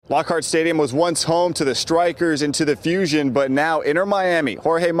Lockhart Stadium was once home to the Strikers and to the Fusion, but now Inter Miami.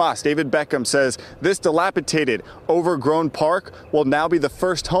 Jorge Mas, David Beckham says this dilapidated, overgrown park will now be the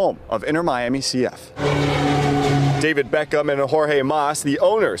first home of Inter Miami CF. David Beckham and Jorge Mas, the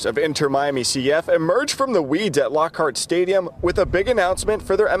owners of Inter Miami CF, emerged from the weeds at Lockhart Stadium with a big announcement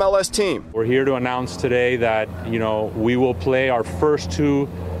for their MLS team. We're here to announce today that, we will play our first 2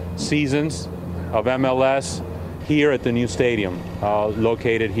 seasons of MLS here at the new stadium,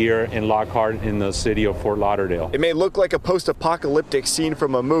 located here in Lockhart in the city of Fort Lauderdale. It may look like a post-apocalyptic scene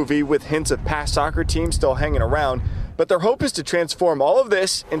from a movie with hints of past soccer teams still hanging around, but their hope is to transform all of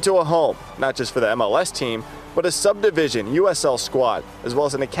this into a home, not just for the MLS team, but a subdivision USL squad, as well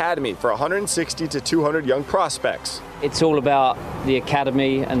as an academy for 160 to 200 young prospects. It's all about the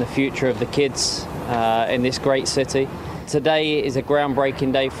academy and the future of the kids in this great city. Today is a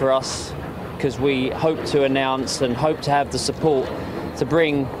groundbreaking day for us because we hope to announce and hope to have the support to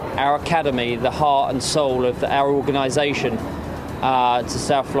bring our academy, the heart and soul of our organization, to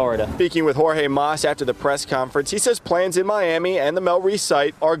South Florida. Speaking with Jorge Mas after the press conference, he says plans in Miami and the Mel Reese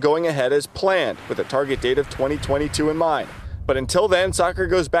site are going ahead as planned, with a target date of 2022 in mind. But until then, soccer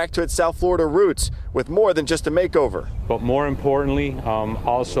goes back to its South Florida roots with more than just a makeover. But more importantly,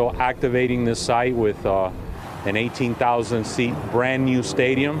 also activating this site with an 18,000-seat brand new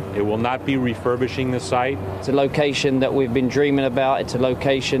stadium. It will not be refurbishing the site. It's a location that we've been dreaming about. It's a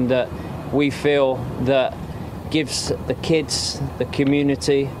location that we feel that gives the kids, the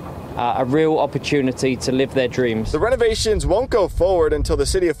community, a real opportunity to live their dreams. The renovations won't go forward until the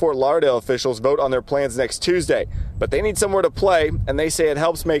city of Fort Lauderdale officials vote on their plans next Tuesday. But they need somewhere to play, and they say it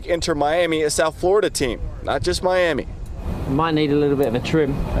helps make Inter Miami a South Florida team, not just Miami. Might need a little bit of a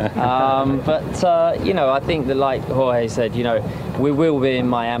trim, but I think that, like Jorge said, we will be in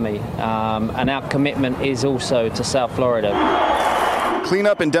Miami, and our commitment is also to South Florida.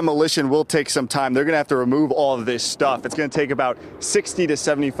 Cleanup and demolition will take some time. They're going to have to remove all of this stuff. It's going to take about 60 to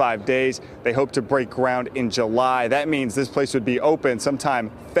 75 days. They hope to break ground in July. That means this place would be open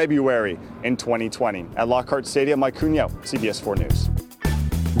sometime February in 2020. At Lockhart Stadium, Mike Cunio, CBS 4 News.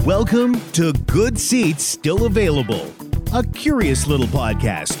 Welcome to Good Seats Still Available, a curious little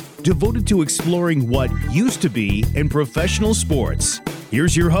podcast devoted to exploring what used to be in professional sports.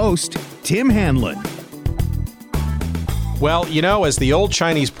 Here's your host, Tim Hanlon. Well, as the old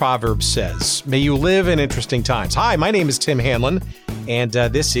Chinese proverb says, may you live in interesting times. Hi, my name is Tim Hanlon, and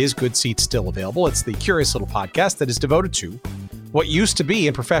this is Good Seats Still Available. It's the curious little podcast that is devoted to what used to be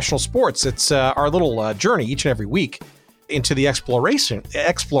in professional sports. It's our little journey each and every week into the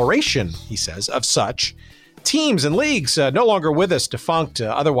exploration, he says, of such teams and leagues no longer with us, defunct,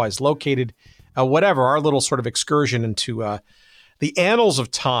 otherwise located, whatever, our little sort of excursion into the annals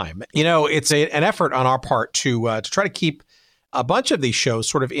of time. It's an effort on our part to try to keep a bunch of these shows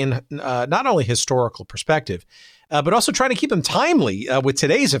sort of in not only historical perspective, but also trying to keep them timely with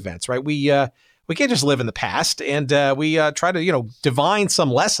today's events, right? We can't just live in the past, and we try to, divine some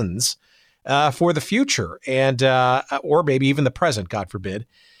lessons for the future and or maybe even the present, God forbid.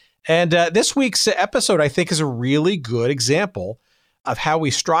 And this week's episode, I think, is a really good example of how we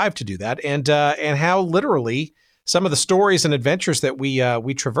strive to do that, and how literally some of the stories and adventures that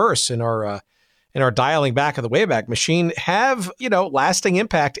we traverse in our dialing back of the Wayback Machine have lasting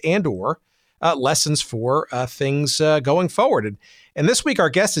impact and or lessons for things going forward. And this week,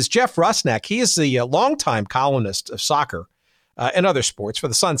 our guest is Jeff Rusnak. He is the longtime columnist of soccer and other sports for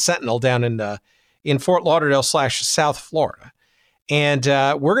the Sun Sentinel down in Fort Lauderdale / South Florida. And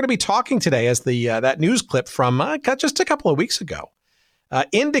we're going to be talking today, as that news clip from just a couple of weeks ago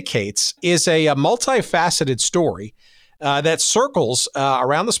indicates, is a multifaceted story that circles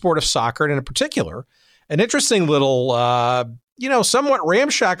around the sport of soccer, and in particular, an interesting little, somewhat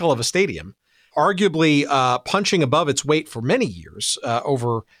ramshackle of a stadium, arguably punching above its weight for many years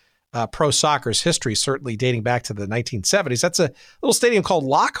over pro soccer's history, certainly dating back to the 1970s. That's a little stadium called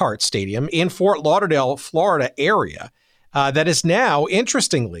Lockhart Stadium in Fort Lauderdale, Florida area. That is now,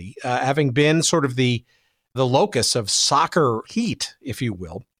 interestingly, having been sort of the locus of soccer heat, if you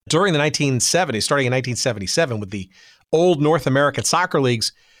will, during the 1970s, starting in 1977 with the old North American soccer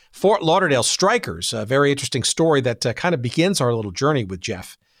leagues, Fort Lauderdale Strikers, a very interesting story that kind of begins our little journey with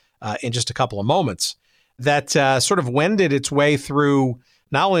Jeff in just a couple of moments, that sort of wended its way through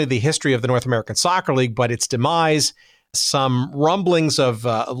not only the history of the North American Soccer League, but its demise, some rumblings of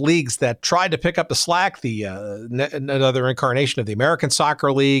leagues that tried to pick up the slack, another incarnation of the American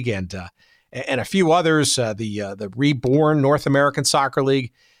Soccer League, and a few others, the reborn North American Soccer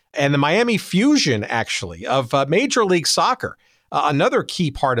League, and the Miami Fusion, actually, of Major League Soccer, another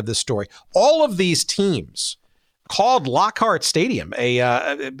key part of this story. All of these teams called Lockhart Stadium,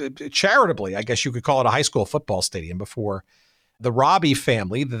 charitably, I guess you could call it, a high school football stadium before the Robbie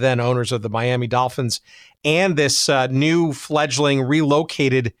family, the then owners of the Miami Dolphins, and this new fledgling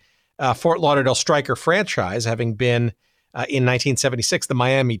relocated Fort Lauderdale Striker franchise, having been in 1976 the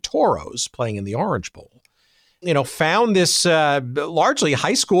Miami Toros, playing in the Orange Bowl, found this largely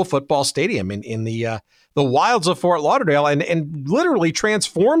high school football stadium in the wilds of Fort Lauderdale and literally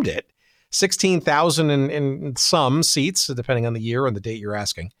transformed it. 16,000 and some seats, depending on the year and the date you're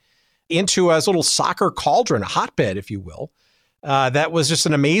asking, into a little soccer cauldron, a hotbed, if you will. That was just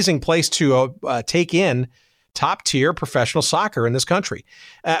an amazing place to take in top-tier professional soccer in this country.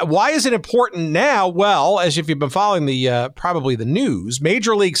 Why is it important now? Well, as if you've been following probably the news,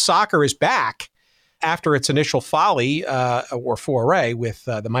 Major League Soccer is back after its initial folly or foray with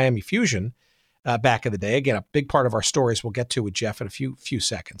the Miami Fusion back in the day. Again, a big part of our stories we'll get to with Jeff in a few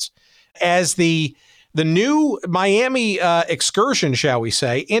seconds. As the new Miami excursion, shall we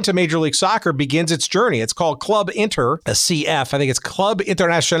say, into Major League Soccer begins its journey. It's called Club Inter, a CF. I think it's Club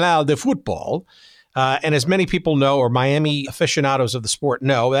Internacional de Football. And as many people know, or Miami aficionados of the sport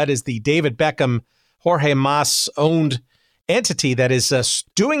know, that is the David Beckham, Jorge Mas owned entity that is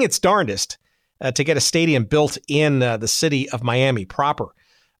doing its darndest to get a stadium built in the city of Miami proper.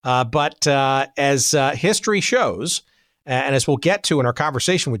 But as history shows, and as we'll get to in our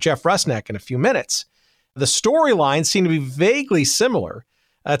conversation with Jeff Rusnak in a few minutes, the storylines seem to be vaguely similar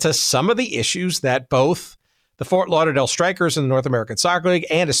to some of the issues that both the Fort Lauderdale Strikers in the North American Soccer League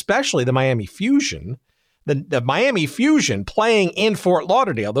and especially the Miami Fusion, the Miami Fusion playing in Fort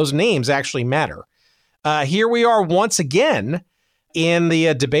Lauderdale, those names actually matter. Here we are once again in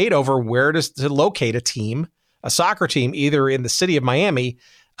the debate over where to locate a soccer team, either in the city of Miami,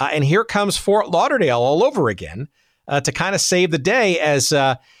 and here comes Fort Lauderdale all over again. To kind of save the day as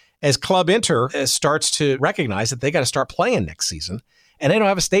Club Inter starts to recognize that they got to start playing next season, and they don't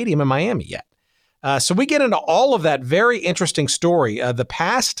have a stadium in Miami yet. So we get into all of that very interesting story, the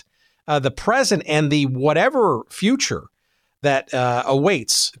past, the present, and the whatever future that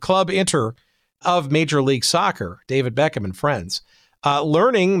awaits Club Inter of Major League Soccer, David Beckham and friends,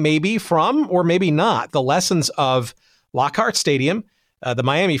 learning maybe from or maybe not the lessons of Lockhart Stadium, the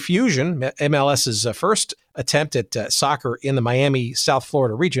Miami Fusion, MLS's first attempt at soccer in the Miami, South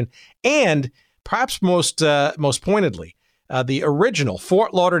Florida region, and perhaps most pointedly, the original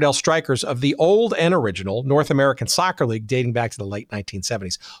Fort Lauderdale Strikers of the old and original North American Soccer League dating back to the late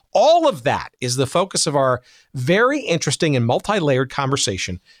 1970s. All of that is the focus of our very interesting and multi-layered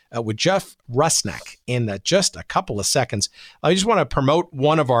conversation with Jeff Rusnak in just a couple of seconds. I just want to promote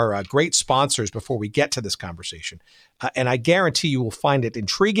one of our great sponsors before we get to this conversation. And I guarantee you will find it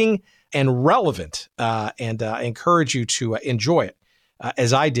intriguing and relevant, and I encourage you to enjoy it.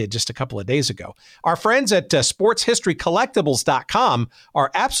 As I did just a couple of days ago. Our friends at sportshistorycollectibles.com are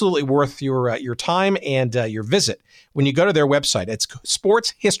absolutely worth your time and your visit when you go to their website. It's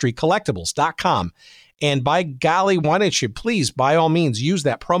sportshistorycollectibles.com. And by golly, why don't you please, by all means, use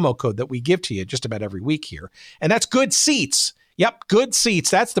that promo code that we give to you just about every week here. And that's Good Seats. Yep, Good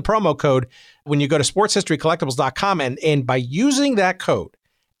Seats. That's the promo code when you go to sportshistorycollectibles.com. And by using that code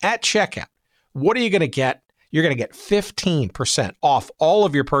at checkout, what are you going to get? You're going to get 15% off all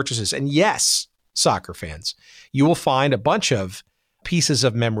of your purchases. And yes, soccer fans, you will find a bunch of pieces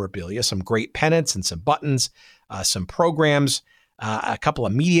of memorabilia, some great pennants and some buttons, some programs, a couple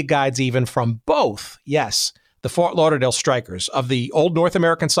of media guides even from both, yes, the Fort Lauderdale Strikers of the old North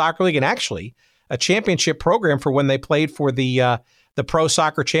American Soccer League and actually a championship program for when they played for the Pro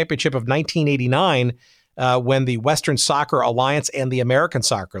Soccer Championship of 1989 when the Western Soccer Alliance and the American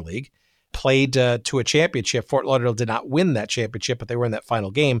Soccer League played to a championship. Fort Lauderdale did not win that championship, but they were in that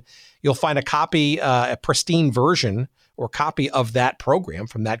final game. You'll find a copy, a pristine version or copy of that program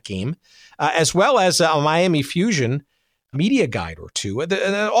from that game, as well as a Miami Fusion media guide or two,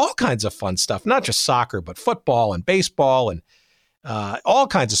 all kinds of fun stuff, not just soccer, but football and baseball and all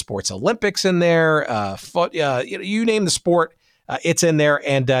kinds of sports, Olympics in there, you name the sport, it's in there,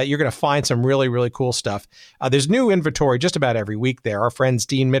 and you're going to find some really, really cool stuff. There's new inventory just about every week there. Our friends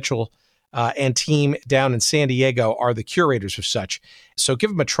Dean Mitchell and team down in San Diego are the curators of such. So give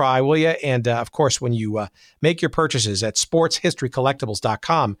them a try, will you? And of course, when you make your purchases at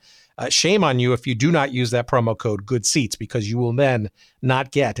sportshistorycollectibles.com, shame on you if you do not use that promo code Good Seats, because you will then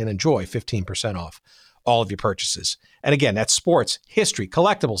not get and enjoy 15% off all of your purchases. And again, that's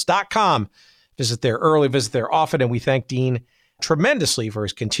sportshistorycollectibles.com. Visit there early, visit there often. And we thank Dean tremendously for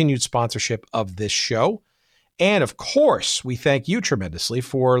his continued sponsorship of this show. And of course, we thank you tremendously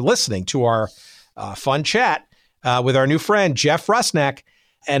for listening to our fun chat with our new friend, Jeff Rusnak.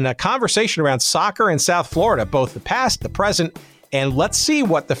 and a conversation around soccer in South Florida, both the past, the present, and let's see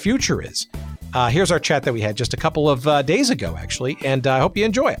what the future is. Here's our chat that we had just a couple of days ago, actually, and I hope you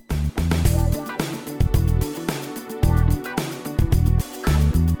enjoy it.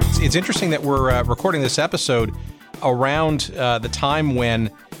 It's interesting that we're recording this episode around the time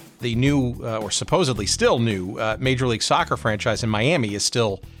when the new, or supposedly still new, Major League Soccer franchise in Miami is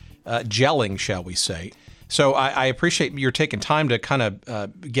still gelling, shall we say. So I appreciate your taking time to kind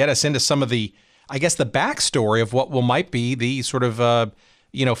of get us into some of the, I guess, the backstory of what might be the sort of,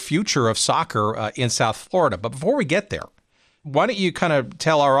 future of soccer in South Florida. But before we get there, why don't you kind of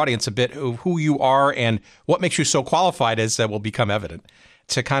tell our audience a bit of who you are and what makes you so qualified, as will become evident,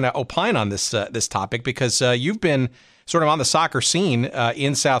 to kind of opine on this topic, because you've been sort of on the soccer scene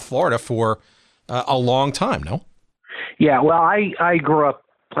in South Florida for a long time, no? Yeah, well, I grew up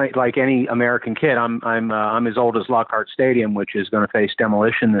like any American kid. I'm as old as Lockhart Stadium, which is going to face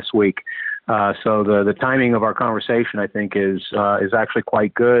demolition this week. So the timing of our conversation, I think, is actually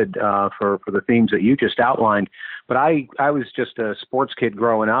quite good for the themes that you just outlined. But I was just a sports kid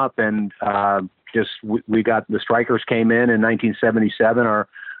growing up, and we got the Strikers came in 1977, our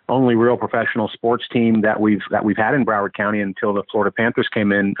only real professional sports team that we've had in Broward County until the Florida Panthers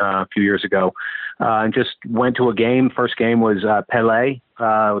came in a few years ago, and just went to a game. First game was Pelé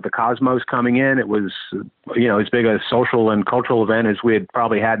with the Cosmos coming in. It was as big a social and cultural event as we had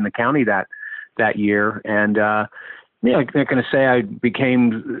probably had in the county that year. And I'm not going to say I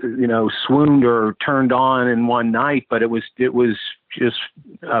became swooned or turned on in one night, but it was just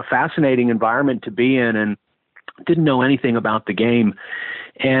a fascinating environment to be in, and didn't know anything about the game.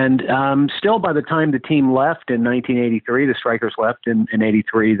 And still, by the time the team left in 1983, the Strikers left in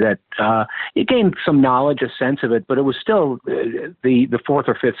 83, that it gained some knowledge, a sense of it, but it was still the fourth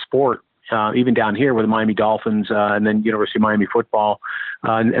or fifth sport, even down here with the Miami Dolphins and then University of Miami football.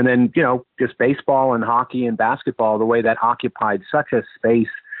 And then, just baseball and hockey and basketball, the way that occupied such a space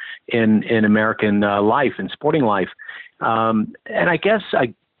in American life and sporting life. And I guess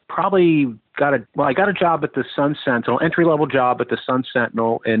I probably got a job at the Sun Sentinel, entry-level job at the Sun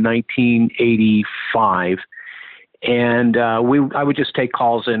Sentinel in 1985. And I would just take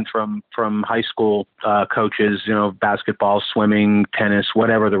calls in from high school coaches, basketball, swimming, tennis,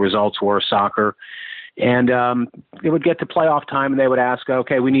 whatever the results were, soccer. And it would get to playoff time, and they would ask,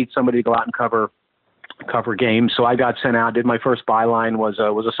 okay, we need somebody to go out and cover games. So I got sent out. Did my first byline was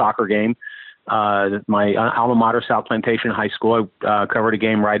a soccer game. My alma mater, South Plantation High School. I covered a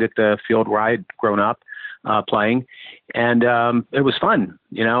game right at the field where I had grown up playing, and it was fun,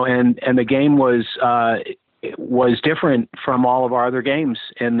 And the game was different from all of our other games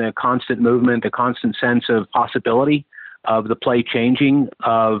in the constant movement, the constant sense of possibility of the play changing,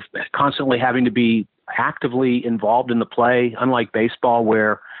 of constantly having to be actively involved in the play, unlike baseball,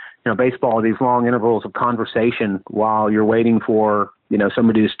 where, baseball are these long intervals of conversation while you're waiting for,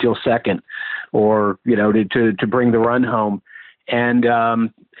 somebody to steal second or, to bring the run home. And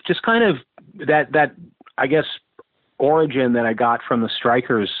just kind of that, I guess, origin that I got from the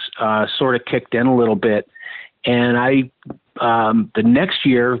Strikers sort of kicked in a little bit. And the next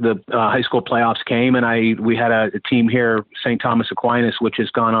year, the high school playoffs came, and we had a team here, St. Thomas Aquinas, which has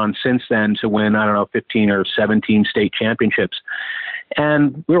gone on since then to win, 15 or 17 state championships.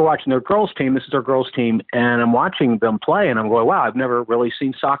 And we were watching their girls team. This is their girls team. And I'm watching them play, and I'm going, wow, I've never really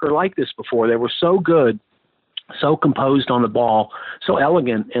seen soccer like this before. They were so good, so composed on the ball, so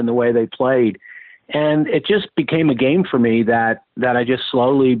elegant in the way they played. And it just became a game for me that I just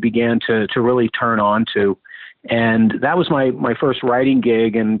slowly began to really turn on to. And that was my first writing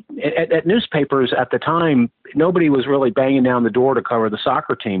gig. And at newspapers at the time, nobody was really banging down the door to cover the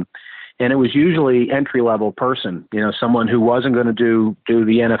soccer team. And it was usually entry-level person, someone who wasn't going to do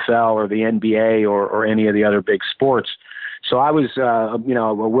the NFL or the NBA or any of the other big sports. So I was, a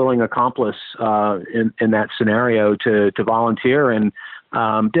willing accomplice in that scenario to volunteer, and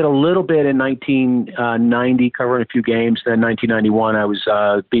did a little bit in 1990, covering a few games. Then 1991, I was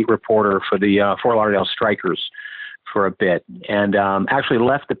a beat reporter for the Fort Lauderdale Strikers for a bit, and actually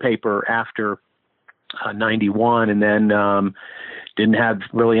left the paper after 91, and then didn't have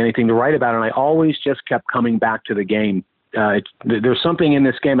really anything to write about. And I always just kept coming back to the game. There's something in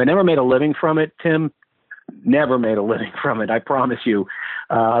this game. I never made a living from it, Tim. Never made a living from it, I promise you.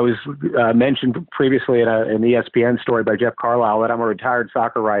 I was mentioned previously in an ESPN story by Jeff Carlisle that I'm a retired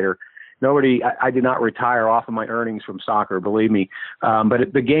soccer writer. I did not retire off of my earnings from soccer, believe me.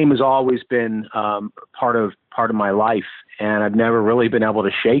 But the game has always been part of my life, and I've never really been able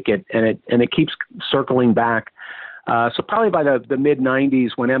to shake it. And it keeps circling back So probably by the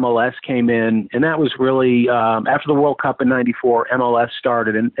mid-'90s when MLS came in, and that was really after the World Cup in '94, MLS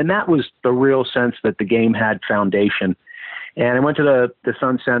started, and that was the real sense that the game had foundation. And I went to the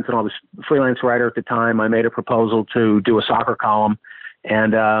Sun Sentinel. I was a freelance writer at the time. I made a proposal to do a soccer column,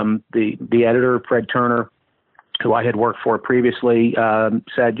 and the editor, Fred Turner, who I had worked for previously,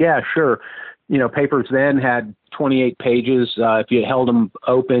 said, "Yeah, sure." Papers then had 28 pages. If you held them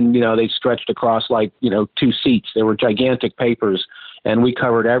open, they stretched across like 2 seats. They were gigantic papers, and we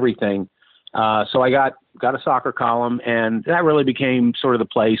covered everything. So I got a soccer column, and that really became sort of the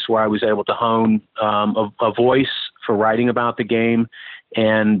place where I was able to hone a voice for writing about the game,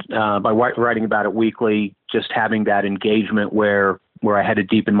 and by writing about it weekly, just having that engagement where I had to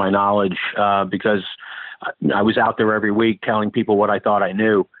deepen my knowledge because I was out there every week telling people what I thought I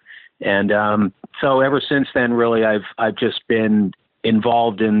knew. And so ever since then, really, I've just been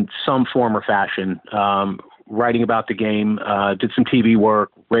involved in some form or fashion, writing about the game, did some TV work,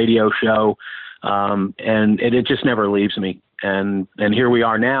 radio show, and it just never leaves me. And here we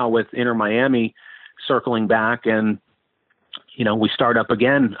are now with Inter Miami circling back, and we start up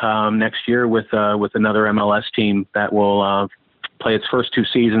again next year with another MLS team that will play its first 2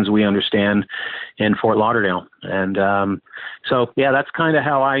 seasons, we understand, in Fort Lauderdale. And so, yeah, that's kind of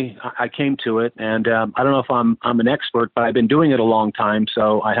how I came to it. And I don't know if I'm an expert, but I've been doing it a long time,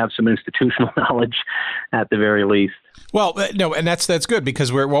 so I have some institutional knowledge at the very least. Well, no, and that's good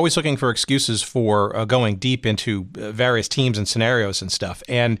because we're always looking for excuses for going deep into various teams and scenarios and stuff.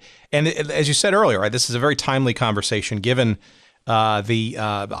 And as you said earlier, right, this is a very timely conversation given I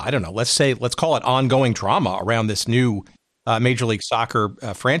don't know, let's call it ongoing drama around this new Major League Soccer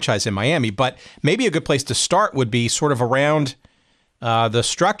franchise in Miami. But maybe a good place to start would be sort of around the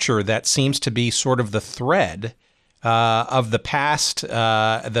structure that seems to be sort of the thread of the past,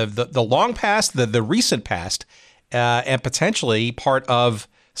 the long past, the recent past, and potentially part of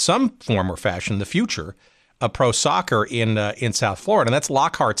some form or fashion the future of pro soccer in South Florida, and that's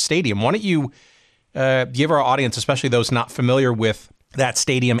Lockhart Stadium. Why don't you give our audience, especially those not familiar with that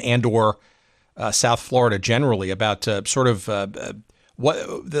stadium and/or South Florida generally, about what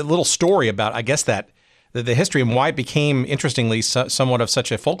the little story about, I guess, that the history and why it became, interestingly, somewhat of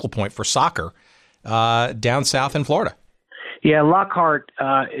such a focal point for soccer down south in Florida. Yeah, Lockhart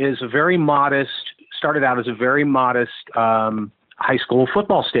started out as a very modest high school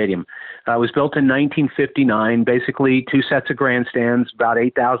football stadium. It was built in 1959, basically 2 sets of grandstands, about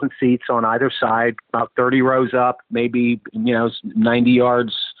 8,000 seats on either side, about 30 rows up, maybe 90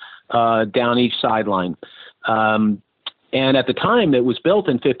 yards down each sideline. And at the time it was built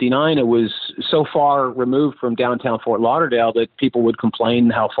in 59, it was so far removed from downtown Fort Lauderdale that people would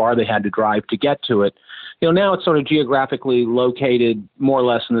complain how far they had to drive to get to it. Now it's sort of geographically located more or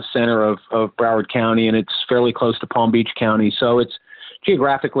less in the center of Broward County, and it's fairly close to Palm Beach County. So it's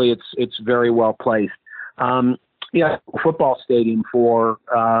geographically it's very well placed. Football stadium for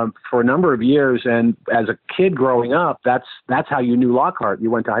a number of years, and as a kid growing up, that's how you knew Lockhart. You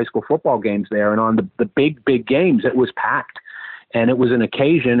went to high school football games there, and on the big games, it was packed, and it was an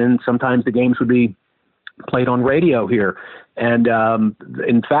occasion. And sometimes the games would be played on radio here. And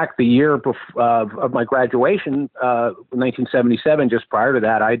in fact, the year of my graduation, 1977, just prior to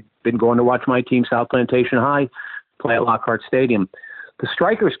that, I'd been going to watch my team, South Plantation High, play at Lockhart Stadium. The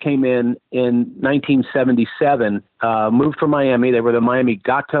Strikers came in 1977, moved from Miami. They were the Miami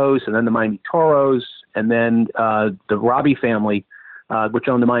Gatos and then the Miami Toros, and then the Robbie family, which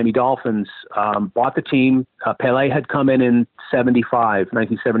owned the Miami Dolphins, bought the team. Pele had come in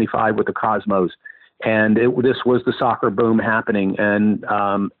 1975 with the Cosmos. And this was the soccer boom happening. And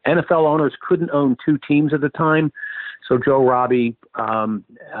NFL owners couldn't own 2 teams at the time. So Joe Robbie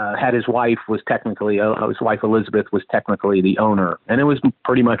had his wife Elizabeth was technically the owner. And it was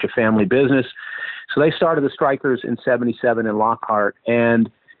pretty much a family business. So they started the Strikers in 77 in Lockhart. And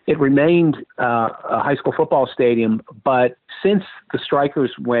it remained a high school football stadium. But since the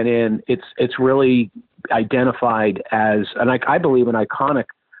Strikers went in, it's really identified as, I believe, an iconic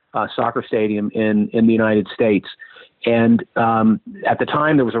soccer stadium in the United States. And at the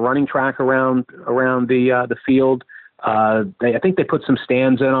time, there was a running track around the field. I think they put some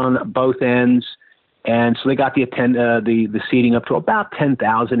stands in on both ends, and so they got the seating up to about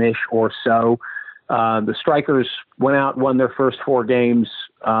 10,000-ish or so. The Strikers went out, won their first 4 games,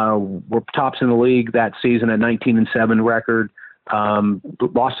 were tops in the league that season, a 19-7 record.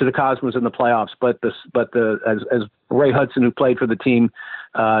 Lost to the Cosmos in the playoffs, but as Ray Hudson, who played for the team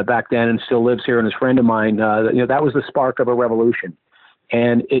back then and still lives here and is a friend of mine, that was the spark of a revolution,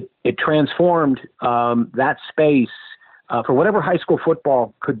 and it transformed that space for whatever high school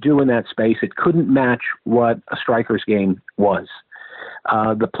football could do in that space, it couldn't match what a Strikers game was.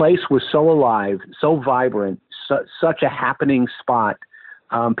 The place was so alive, so vibrant, such a happening spot.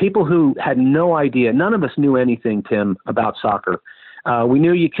 People who had no idea, none of us knew anything, Tim, about soccer. We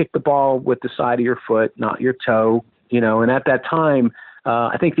knew you kicked the ball with the side of your foot, not your toe, and at that time,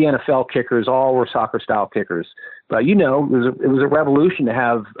 I think the NFL kickers all were soccer-style kickers. But, it was a revolution to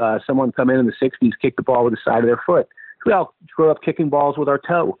have someone come in the 60s, kick the ball with the side of their foot. We all grew up kicking balls with our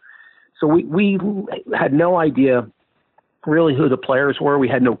toe. So we had no idea really who the players were. We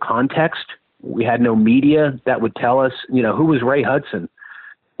had no context. We had no media that would tell us, who was Ray Hudson.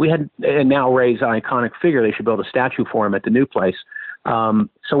 And now Ray's an iconic figure. They should build a statue for him at the new place.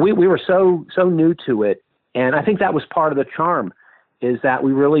 So we were so new to it. And I think that was part of the charm, is that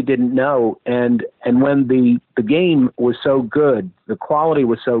we really didn't know. And when the game was so good, the quality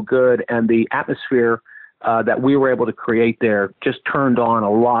was so good, and the atmosphere that we were able to create there just turned on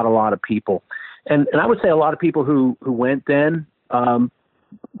a lot of people. And I would say a lot of people who went then,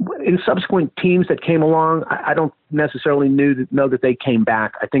 in subsequent teams that came along, I don't necessarily know that they came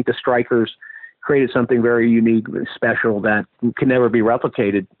back. I think the Strikers created something very unique, special that can never be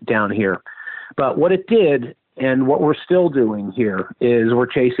replicated down here. But what it did, and what we're still doing here, is we're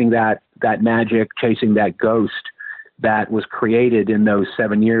chasing that magic, chasing that ghost that was created in those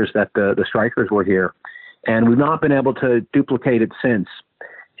 7 years that the Strikers were here. And we've not been able to duplicate it since.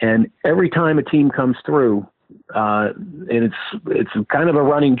 And every time a team comes through, and it's kind of a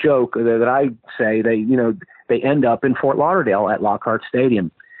running joke that I say, they end up in Fort Lauderdale at Lockhart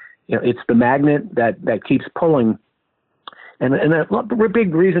Stadium. It's the magnet that keeps pulling. And the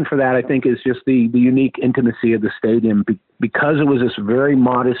big reason for that, I think, is just the unique intimacy of the stadium. Because it was this very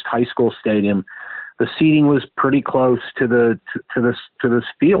modest high school stadium, the seating was pretty close to this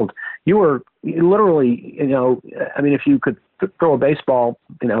field. You were literally, if you could throw a baseball,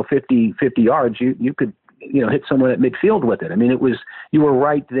 50 yards, you could, hit someone at midfield with it. I mean, you were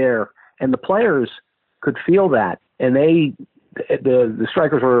right there, and the players could feel that. And the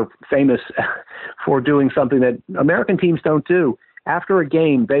Strikers were famous for doing something that American teams don't do. After a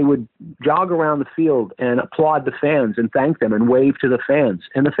game, they would jog around the field and applaud the fans and thank them and wave to the fans.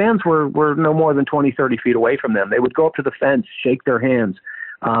 And the fans were no more than 20, 30 feet away from them. They would go up to the fence, shake their hands,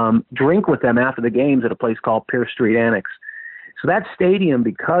 drink with them after the games at a place called Pierce Street Annex. So that stadium,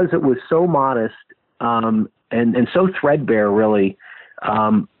 because it was so modest and so threadbare, really,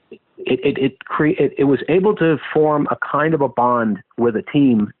 it was able to form a kind of a bond with a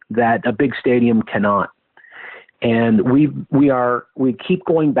team that a big stadium cannot. And we keep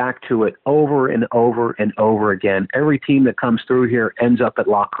going back to it over and over and over again. Every team that comes through here ends up at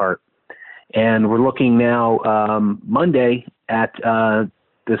Lockhart. And we're looking now Monday at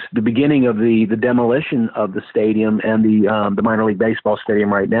the beginning of the demolition of the stadium and the minor league baseball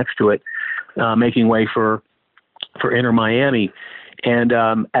stadium right next to it, making way for Inter Miami. And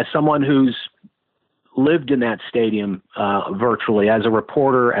as someone who's lived in that stadium virtually, as a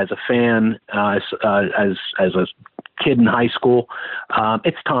reporter, as a fan, as a kid in high school,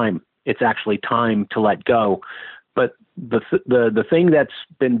 it's time. It's actually time to let go. But the thing that's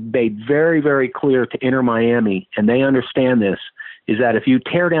been made very, very clear to Inter Miami, and they understand this, is that if you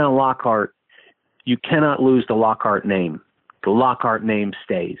tear down Lockhart, you cannot lose the Lockhart name. The Lockhart name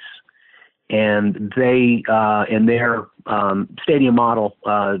stays. And they, in their stadium model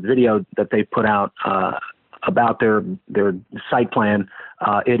video that they put out about their site plan,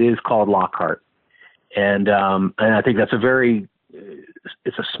 it is called Lockhart. And I think that's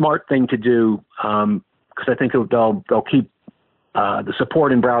it's a smart thing to do, because I think they'll keep the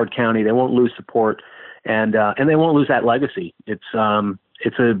support in Broward County. They won't lose support, and they won't lose that legacy.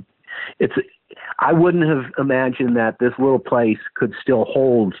 I wouldn't have imagined that this little place could still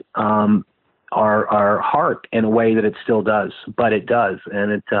hold our heart in a way that it still does, but it does.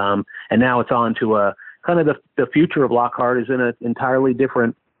 And now it's on to a kind of the future of Lockhart is in an entirely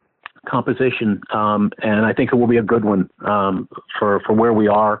different composition. And I think it will be a good one for where we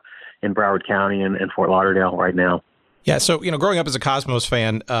are in Broward County and Fort Lauderdale right now. Yeah, so, growing up as a Cosmos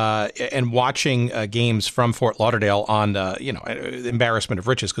fan and watching games from Fort Lauderdale on, embarrassment of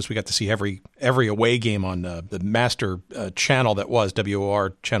riches, because we got to see every away game on the master channel that was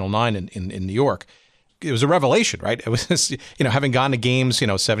WOR Channel 9 in New York. It was a revelation, right? It was just, having gone to games,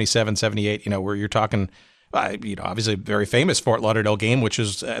 77, 78, where you're talking, obviously a very famous Fort Lauderdale game, which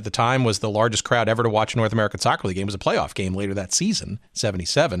is at the time was the largest crowd ever to watch a North American Soccer League game. It was a playoff game later that season,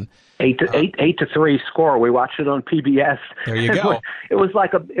 77. 8-3 score. We watched it on PBS. There you go. It was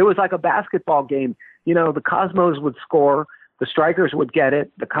like a basketball game. The Cosmos would score. the Strikers would get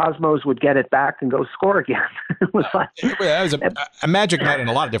it, the Cosmos would get it back and go score again. It was like it was a magic night on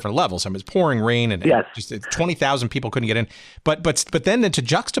a lot of different levels. I mean, it was pouring rain and yes. just 20,000 people couldn't get in. But then to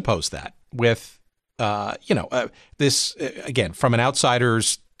juxtapose that with this again from an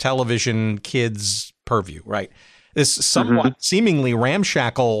outsider's television kids purview, right? This somewhat seemingly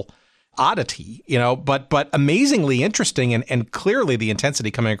ramshackle oddity, but amazingly interesting and clearly the intensity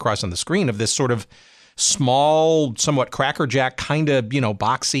coming across on the screen of this sort of small, somewhat crackerjack kind of,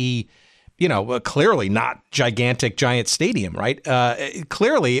 boxy, clearly not gigantic giant stadium, right?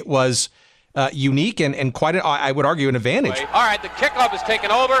 Clearly it was unique and quite, I would argue, an advantage. All right, the kickoff is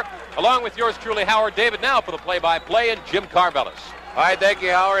taken over, along with yours truly, Howard David, now for the play-by-play, and Jim Carvelis. All right, thank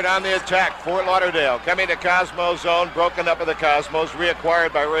you, Howard. On the attack, Fort Lauderdale coming to Cosmos zone, broken up in the Cosmos,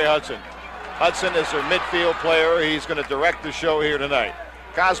 reacquired by Ray Hudson. Hudson is their midfield player. He's going to direct the show here tonight.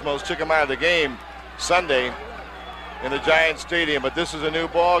 Cosmos took him out of the game Sunday in the Giant Stadium, but this is a new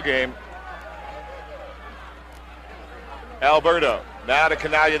ball game. Alberto, now to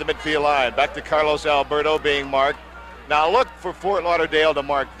Canaglia, the midfield line. Back to Carlos Alberto being marked. Now look for Fort Lauderdale to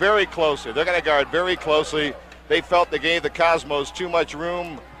mark very closely. They're going to guard very closely. They felt they gave the Cosmos too much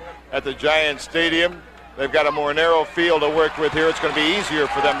room at the Giant Stadium. They've got a more narrow field to work with here. It's going to be easier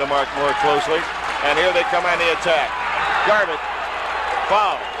for them to mark more closely. And here they come on the attack. Garbutt,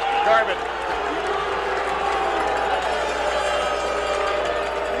 foul. Garbutt.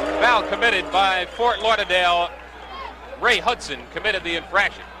 Foul committed by Fort Lauderdale. Ray Hudson committed the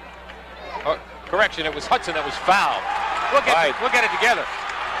infraction. Correction, it was Hudson that was fouled. We'll get it together.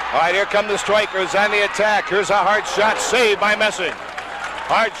 All right, here come the Strikers on the attack. Here's a hard shot saved by Messing.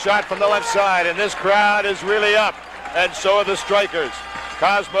 Hard shot from the left side, and this crowd is really up, and so are the Strikers.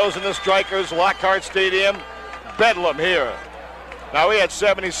 Cosmos and the Strikers, Lockhart Stadium, bedlam here. Now, we had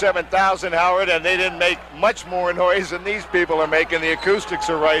 77,000, Howard, and they didn't make much more noise than these people are making. The acoustics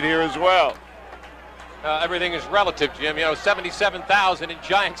are right here as well. Everything is relative, Jim. 77,000 in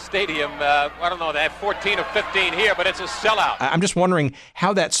Giant Stadium. I don't know, they have 14 or 15 here, but it's a sellout. I'm just wondering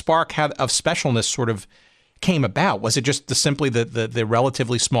how that spark of specialness sort of came about. Was it just simply the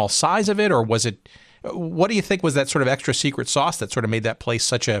relatively small size of it, or was it, what do you think was that sort of extra secret sauce that sort of made that place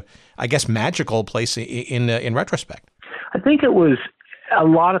such a, I guess, magical place in retrospect? I think it was a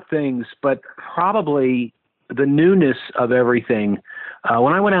lot of things, but probably the newness of everything.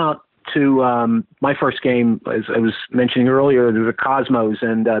 When I went out to my first game, as I was mentioning earlier, there was the Cosmos,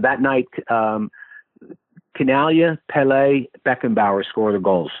 and that night, Canaglia, Pelé, Beckenbauer scored the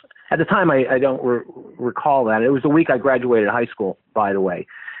goals. At the time, I don't recall that. It was the week I graduated high school, by the way,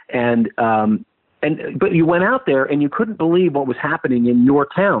 but you went out there and you couldn't believe what was happening in your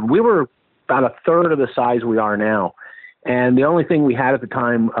town. We were about a third of the size we are now. And the only thing we had at the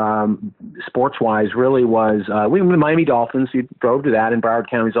time, sports-wise, really was we were the Miami Dolphins. You drove to that, and Broward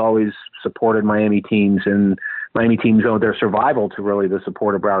County's always supported Miami teams, and Miami teams owe their survival to really the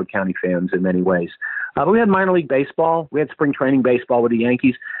support of Broward County fans in many ways. But we had minor league baseball. We had spring training baseball with the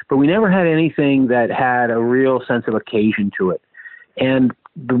Yankees, but we never had anything that had a real sense of occasion to it. And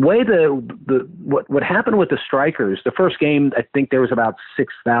the way what happened with the Strikers, the first game, I think there was about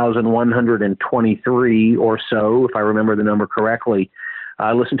 6,123 or so, if I remember the number correctly.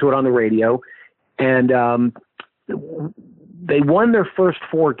 I listened to it on the radio, and they won their first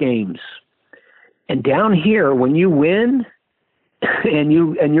 4 games. And down here, when you win and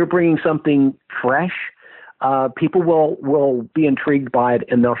you're bringing something fresh, people will be intrigued by it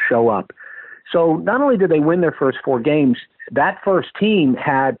and they'll show up. So not only did they win their first 4 games, that first team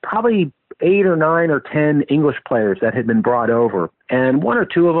had probably 8 or 9 or 10 English players that had been brought over. And 1 or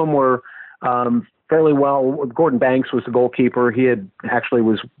 2 of them were fairly well. Gordon Banks was the goalkeeper. He actually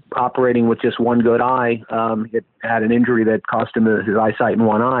was operating with just one good eye. He had an injury that cost him his eyesight in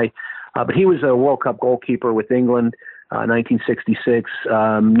one eye. But he was a World Cup goalkeeper with England, 1966,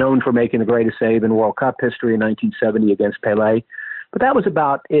 known for making the greatest save in World Cup history in 1970 against Pelé. But that was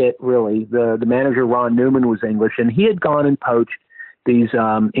about it, really. The manager, Ron Newman, was English, and he had gone and poached these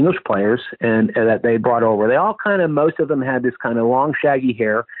English players and that they brought over. They all most of them had this kind of long, shaggy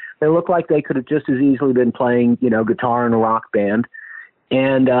hair. They looked like they could have just as easily been playing, guitar in a rock band.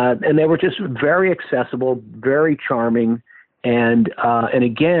 And they were just very accessible, very charming. And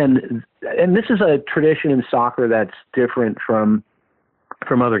again, and this is a tradition in soccer that's different from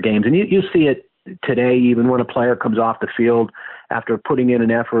other games. And you see it today, even when a player comes off the field after putting in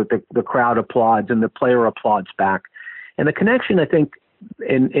an effort, the crowd applauds and the player applauds back. And the connection, I think,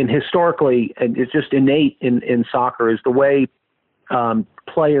 in historically, and it's just innate in soccer, is the way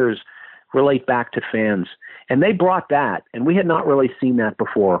players relate back to fans. And they brought that, and we had not really seen that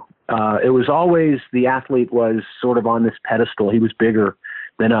before. It was always the athlete was sort of on this pedestal. He was bigger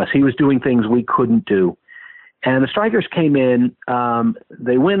than us. He was doing things we couldn't do. And the Strikers came in,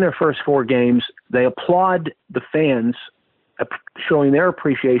 they win their first 4 games. They applaud the fans, showing their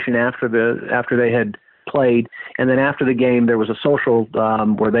appreciation after they had played. And then after the game, there was a social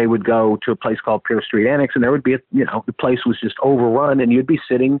where they would go to a place called Pierce Street Annex, and there would be, the place was just overrun, and you'd be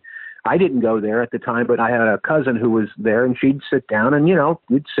sitting. I didn't go there at the time, but I had a cousin who was there, and she'd sit down, and,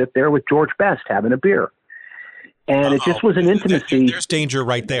 we'd sit there with George Best having a beer. And it just was an intimacy. There's danger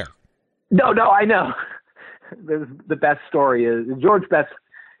right there. No, I know. The best story is George Best's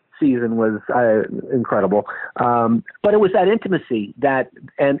season was incredible. But it was that intimacy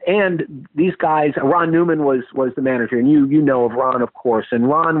and these guys, Ron Newman was the manager, and you know of Ron, of course, and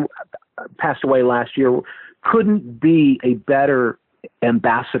Ron passed away last year. Couldn't be a better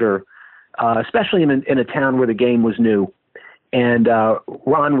ambassador, especially in a town where the game was new. And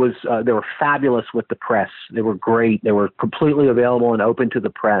Ron was, they were fabulous with the press. They were great. They were completely available and open to the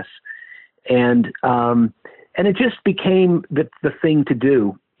press. And it just became the thing to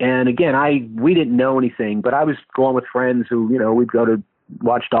do. And again, we didn't know anything, but I was going with friends who, we'd go to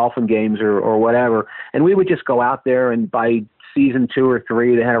watch Dolphin games or whatever. And we would just go out there, and by season 2 or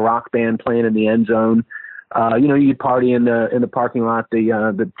 3, they had a rock band playing in the end zone. You'd party in the parking lot,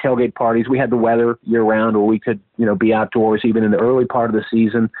 the tailgate parties. We had the weather year round where we could, be outdoors even in the early part of the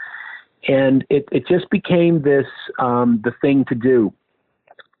season. And it just became this, the thing to do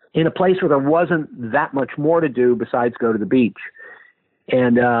in a place where there wasn't that much more to do besides go to the beach.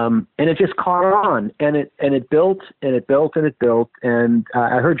 And it just caught on, and it built and it built and it built. And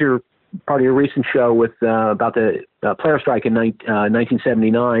I heard part of your recent show with about the player strike in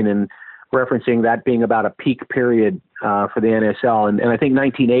 1979 and referencing that being about a peak period for the NSL. And I think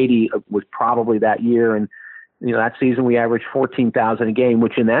 1980 was probably that year. And, that season we averaged 14,000 a game,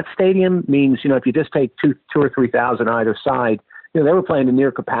 which in that stadium means, if you just take 2 or 3,000 either side, they were playing to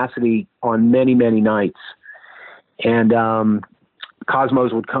near capacity on many, many nights. And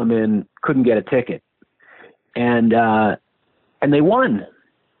Cosmos would come in, couldn't get a ticket. And they won.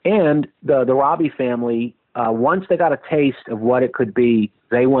 And the Robbie family, once they got a taste of what it could be,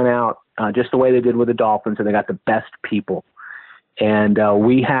 they went out just the way they did with the Dolphins, and they got the best people. And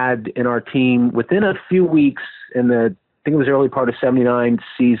we had in our team, within a few weeks, I think it was early part of 79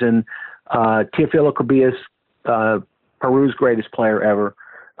 season, Teofilo Cubillas, Peru's greatest player ever,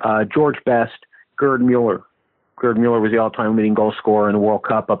 George Best, Gerd Mueller. Gerd Mueller was the all-time leading goal scorer in the World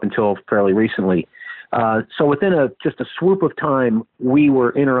Cup up until fairly recently. So within just a swoop of time, we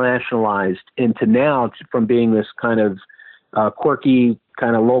were internationalized into now from being this kind of quirky,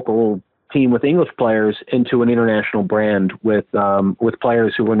 kind of local team with English players into an international brand with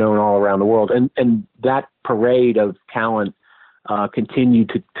players who were known all around the world. And that parade of talent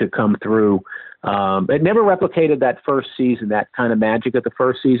continued to come through. It never replicated that first season, that kind of magic of the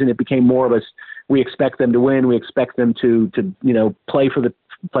first season. It became more of we expect them to win. We expect them to play for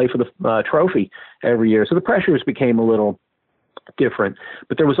the trophy every year. So the pressures became a little different,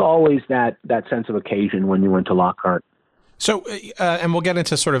 but there was always that sense of occasion when you went to Lockhart. So, and we'll get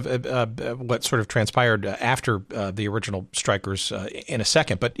into sort of what sort of transpired after the original Strikers in a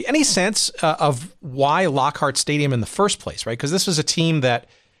second. But any sense of why Lockhart Stadium in the first place, right? Because this was a team that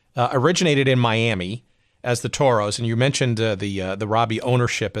originated in Miami as the Toros, and you mentioned the Robbie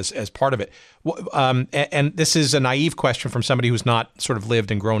ownership as part of it. And this is a naive question from somebody who's not sort of lived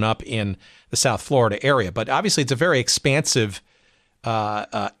and grown up in the South Florida area, but obviously it's a very expansive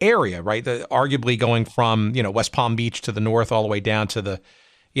area, right? Arguably going from West Palm Beach to the north all the way down to the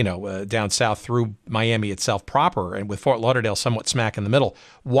down south through Miami itself proper, and with Fort Lauderdale somewhat smack in the middle.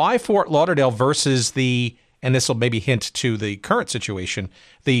 Why Fort Lauderdale versus and this will maybe hint to the current situation,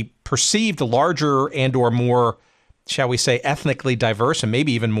 the perceived larger and or more, shall we say, ethnically diverse and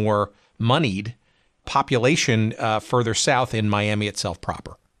maybe even more moneyed population further south in Miami itself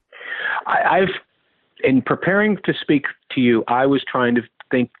proper? In preparing to speak to you, I was trying to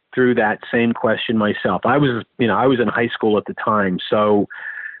think through that same question myself. I was in high school at the time. So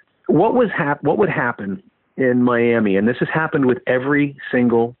what would happen in Miami? And this has happened with every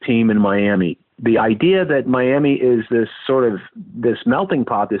single team in Miami. The idea that Miami is this melting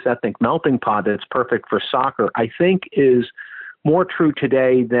pot, this ethnic melting pot that's perfect for soccer, I think is more true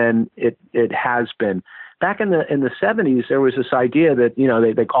today than it has been. Back in the 70s, there was this idea that,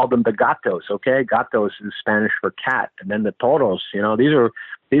 they called them the gatos, okay? Gatos is Spanish for cat. And then the toros,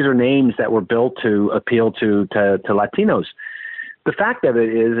 these are names that were built to appeal to Latinos. The fact of it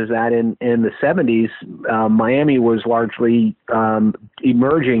is that in the 70s, Miami was largely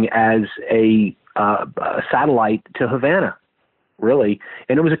emerging as a satellite to Havana. really.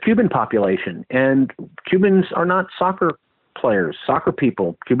 And it was a Cuban population. And Cubans are not soccer players, soccer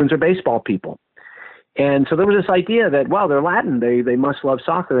people. Cubans are baseball people. And so there was this idea that, well, they're Latin, they must love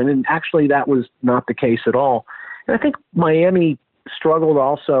soccer. And then actually that was not the case at all. And I think Miami struggled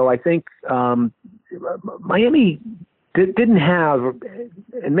also. I think Miami didn't have,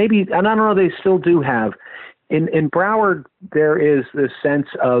 and I don't know, they still do have. In Broward, there is this sense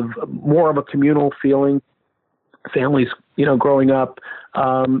of more of a communal feeling. Families, growing up,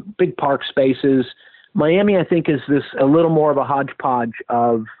 big park spaces. Miami, I think, is a little more of a hodgepodge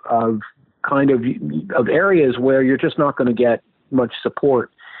of areas where you're just not going to get much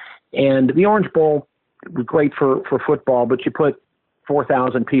support. And the Orange Bowl was great for football, but you put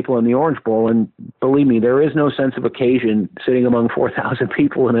 4,000 people in the Orange Bowl, and believe me, there is no sense of occasion sitting among 4,000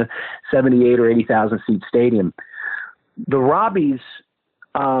 people in a 78 or 80,000 seat stadium. The Robbies,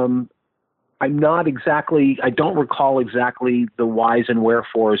 I don't recall exactly the whys and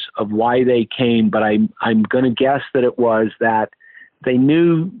wherefores of why they came, but I'm going to guess that it was that they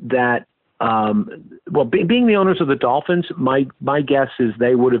knew that, being the owners of the Dolphins, my guess is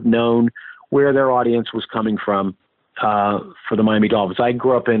they would have known where their audience was coming from for the Miami Dolphins. I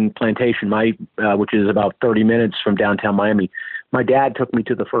grew up in Plantation, which is about 30 minutes from downtown Miami. My dad took me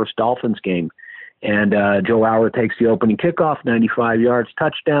to the first Dolphins game, and Joe Auer takes the opening kickoff, 95 yards,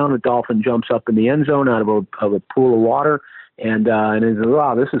 touchdown. The Dolphin jumps up in the end zone out of a pool of water, and he says,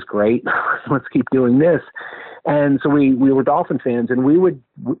 "Wow, this is great. Let's keep doing this." And so we were Dolphin fans, and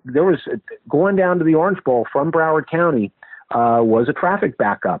there was going down to the Orange Bowl from Broward County was a traffic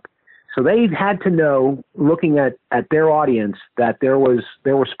backup. So they had to know, looking at their audience, that there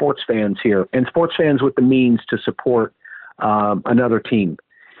were sports fans here, and sports fans with the means to support another team.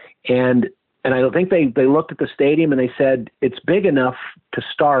 And I think they looked at the stadium and they said, it's big enough to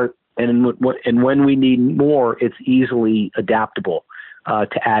start, and when we need more, it's easily adaptable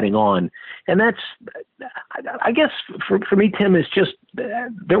to adding on. And that's, I guess, for me, Tim, is just,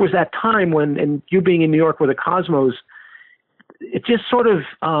 there was that time when, and you being in New York where the Cosmos, it just sort of,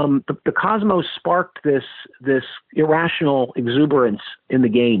 the Cosmos sparked this irrational exuberance in the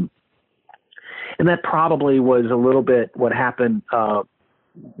game. And that probably was a little bit what happened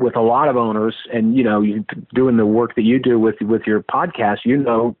with a lot of owners. And, you doing the work that you do with your podcast,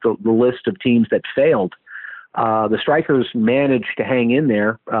 the list of teams that failed. The Strikers managed to hang in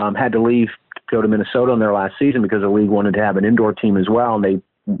there, had to leave to go to Minnesota in their last season because the league wanted to have an indoor team as well, and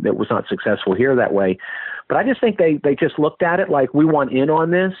it was not successful here that way. But I just think they just looked at it like, we want in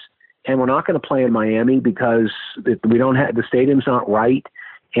on this, and we're not going to play in Miami because we don't have, the stadium's not right,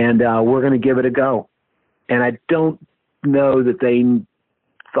 and we're going to give it a go. And I don't know that they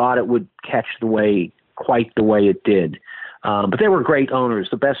thought it would catch quite the way it did. But they were great owners,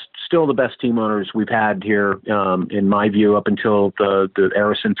 still the best team owners we've had here, in my view, up until the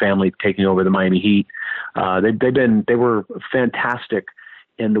Arison family taking over the Miami Heat. They were fantastic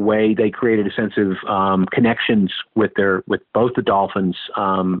in the way they created a sense of connections with both the Dolphins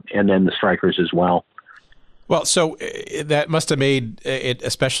and then the Strikers as well. Well, so that must have made it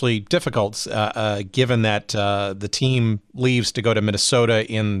especially difficult, given that the team leaves to go to Minnesota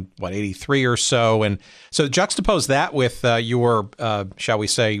in, 83 or so. And so juxtapose that with your, shall we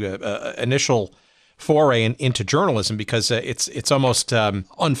say, initial foray into journalism, because it's almost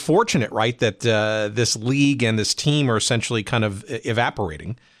unfortunate, right, that this league and this team are essentially kind of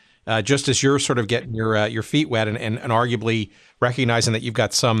evaporating, just as you're sort of getting your feet wet and arguably recognizing that you've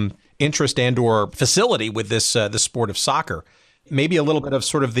got some interest and or facility with this the sport of soccer. Maybe a little bit of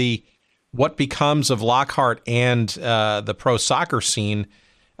sort of what becomes of Lockhart and the pro soccer scene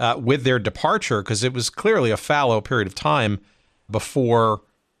with their departure, because it was clearly a fallow period of time before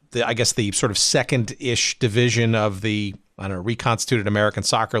the sort of second-ish division of the reconstituted American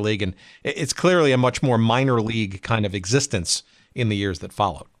Soccer League, and it's clearly a much more minor league kind of existence in the years that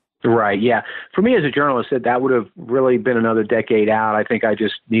followed. Right. Yeah. For me as a journalist, that would have really been another decade out. I think I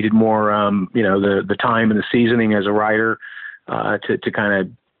just needed more, the time and the seasoning as a writer to kind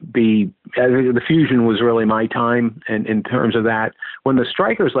of be. The Fusion was really my time, and in terms of that. When the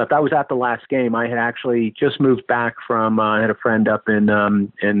Strikers left, I was at the last game. I had actually just moved back from. I had a friend up in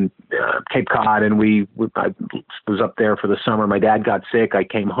Cape Cod, and I was up there for the summer. My dad got sick. I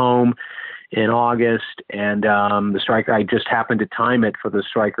came home in August, and the Striker, I just happened to time it for the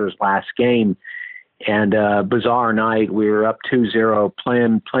Strikers' last game. And bizarre night, we were up 2-0,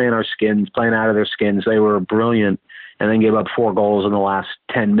 playing our skins, playing out of their skins. They were brilliant, and then gave up 4 goals in the last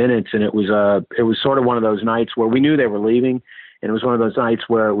 10 minutes. And it was sort of one of those nights where we knew they were leaving, and it was one of those nights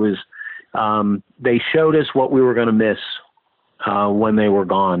where it was they showed us what we were going to miss when they were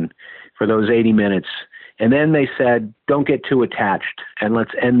gone for those 80 minutes. And then they said, don't get too attached and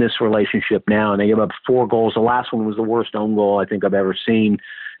let's end this relationship now. And they gave up 4 goals. The last one was the worst own goal I think I've ever seen.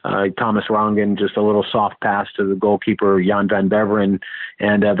 Thomas Rongen, just a little soft pass to the goalkeeper, Jan van Beveren.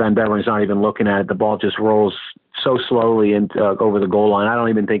 And Van Beveren's not even looking at it. The ball just rolls so slowly over the goal line. I don't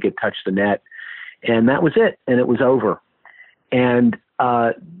even think it touched the net. And that was it. And it was over. And,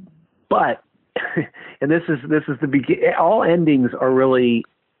 but, and this is the beginning. All endings are really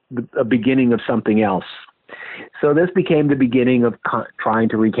a beginning of something else. So this became the beginning of trying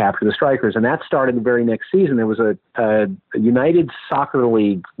to recapture the Strikers, and that started the very next season. There was a United Soccer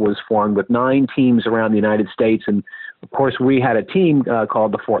League was formed with 9 teams around the United States, and of course we had a team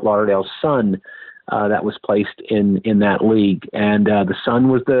called the Fort Lauderdale Sun that was placed in that league, and the Sun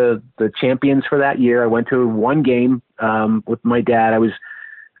was the champions for that year. I went to one game with my dad. I was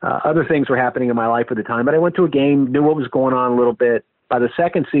other things were happening in my life at the time, but I went to a game, knew what was going on a little bit. By the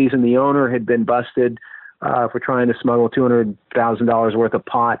second season, the owner had been busted for trying to smuggle $200,000 worth of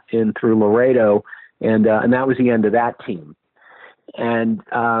pot in through Laredo, and that was the end of that team. And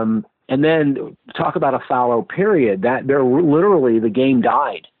then talk about a fallow period. That there literally the game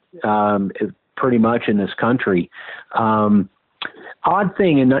died pretty much in this country. Odd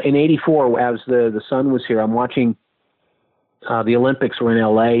thing in '84, as the Sun was here, I'm watching the Olympics were in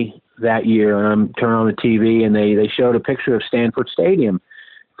LA that year, and I'm turning on the TV, and they showed a picture of Stanford Stadium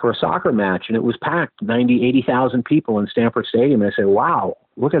for a soccer match, and it was packed, 80,000 people in Stanford Stadium. And I said, wow,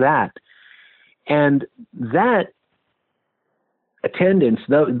 look at that. And that attendance,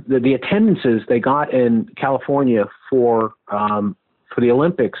 the attendances they got in California for the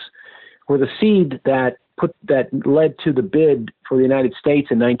Olympics were the seed that led to the bid for the United States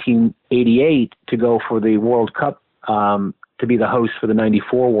in 1988 to go for the World Cup, to be the host for the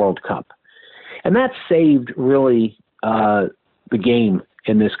 94 World Cup. And that saved really the game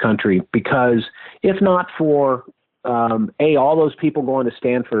in this country, because if not for A, all those people going to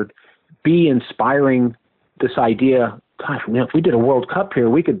Stanford, B, inspiring this idea, gosh, if we did a World Cup here,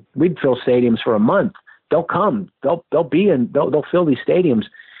 we'd fill stadiums for a month. They'll come. They'll fill these stadiums.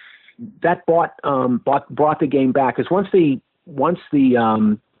 That brought the game back, because once the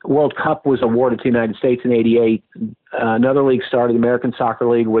World Cup was awarded to the United States in '88, another league started, the American Soccer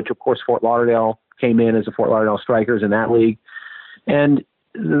League, which of course Fort Lauderdale came in as the Fort Lauderdale Strikers in that league. And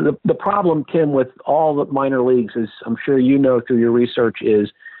the problem, Tim, with all the minor leagues, is I'm sure you know through your research, is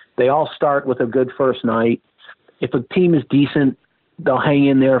they all start with a good first night. If a team is decent, they'll hang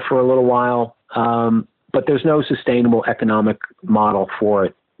in there for a little while, but there's no sustainable economic model for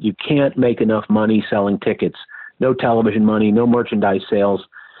it. You can't make enough money selling tickets, no television money, no merchandise sales.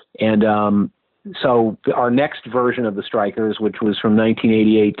 And so our next version of the Strikers, which was from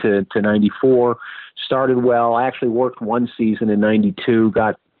 1988 to 94, started well. I actually worked one season in 92,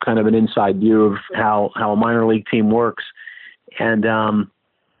 got kind of an inside view of how a minor league team works. And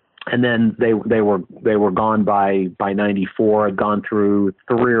then they were gone by 94. I'd gone through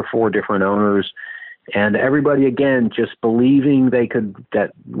 3 or 4 different owners, and everybody again just believing they could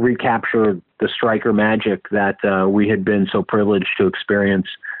recapture the Striker magic that we had been so privileged to experience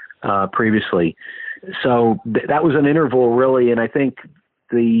previously. So that was an interval really, and I think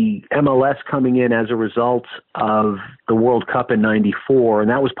the MLS coming in as a result of the World Cup in '94, and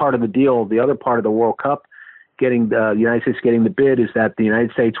that was part of the deal. The other part of the World Cup, getting the United States getting the bid, is that the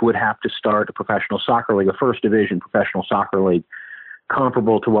United States would have to start a professional soccer league, a first division professional soccer league,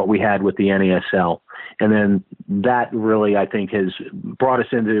 comparable to what we had with the NASL. And then that really, I think, has brought us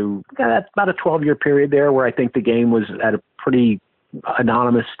into about a 12-year period there where I think the game was at a pretty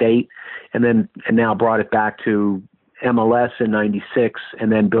anonymous state, and now brought it back to MLS in '96,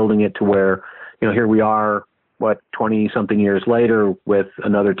 and then building it to where, here we are, 20-something years later, with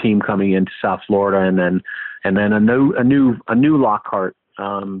another team coming into South Florida, and then a new Lockhart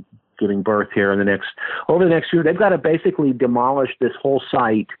giving birth here over the next year. They've got to basically demolish this whole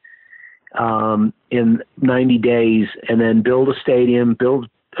site in 90 days, and then build a stadium, build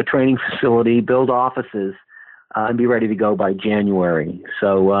a training facility, build offices, and be ready to go by January.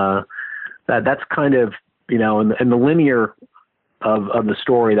 So that's kind of, in the linear of the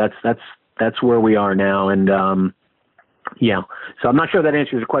story, that's where we are now. And yeah, so I'm not sure that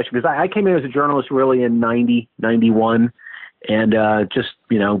answers your question, because I came in as a journalist really in 90, 91, and just,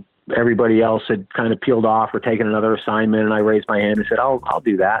 everybody else had kind of peeled off or taken another assignment, and I raised my hand and said, I'll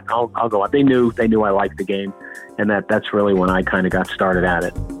do that. I'll go on. They knew I liked the game, and that's really when I kind of got started at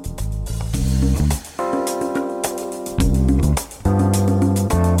it.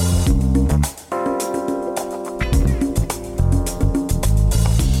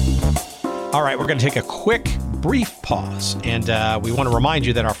 All right, we're going to take a quick brief pause, and we want to remind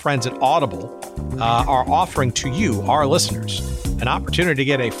you that our friends at Audible are offering to you, our listeners, an opportunity to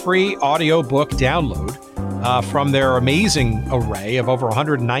get a free audiobook download from their amazing array of over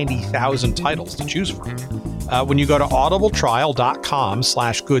 190,000 titles to choose from. When you go to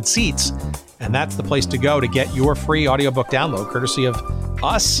audibletrial.com/goodseats, and that's the place to go to get your free audiobook download, courtesy of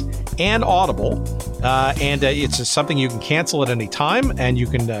us and Audible. And it's something you can cancel at any time, and you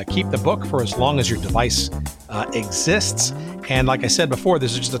can keep the book for as long as your device exists. And like I said before,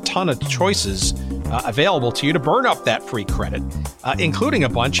 there's just a ton of choices available to you to burn up that free credit, including a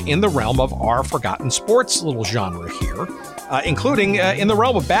bunch in the realm of our forgotten sports little genre here, including in the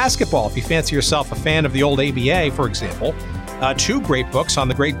realm of basketball. If you fancy yourself a fan of the old ABA, for example, 2 great books on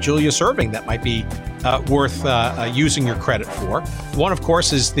the great Julius Erving that might be worth using your credit for. One, of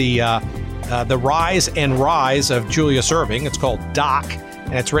course, is the Rise and Rise of Julius Erving. It's called Doc,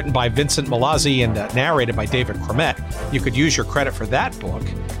 and it's written by Vincent Milazzi and narrated by David Cromet. You could use your credit for that book,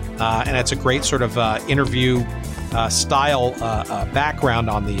 and it's a great sort of interview style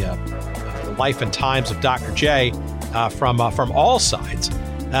background on the life and times of Dr. J from all sides.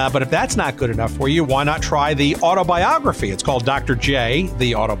 But if that's not good enough for you, why not try the autobiography? It's called Dr. J,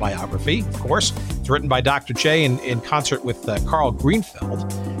 the Autobiography, of course. It's written by Dr. J in concert with Carl Greenfeld,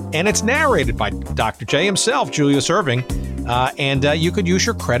 and it's narrated by Dr. J himself, Julius Erving, and you could use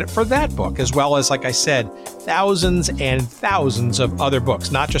your credit for that book, as well as, like I said, thousands and thousands of other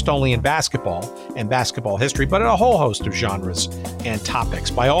books, not just only in basketball and basketball history, but in a whole host of genres and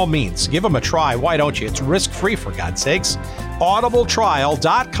topics. By all means, give them a try. Why don't you? It's risk-free, for God's sakes.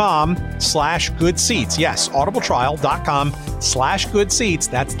 audibletrial.com/goodseats. Yes, audibletrial.com/goodseats.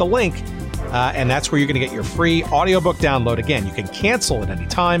 That's the link. And that's where you're going to get your free audiobook download. Again, you can cancel at any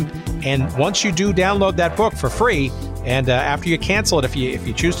time. And once you do download that book for free, and after you cancel it, if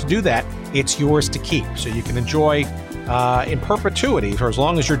you choose to do that, it's yours to keep. So you can enjoy in perpetuity, for as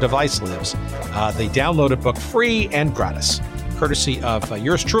long as your device lives, the downloaded book free and gratis, courtesy of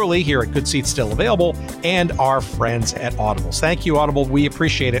yours truly here at Good Seats Still Available and our friends at Audible. Thank you, Audible. We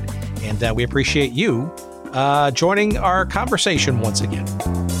appreciate it. And we appreciate you joining our conversation once again.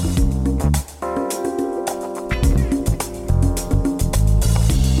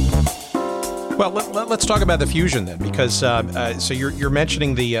 Well, let's talk about the Fusion then, because so you're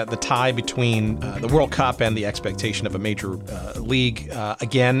mentioning the tie between the World Cup and the expectation of a major league.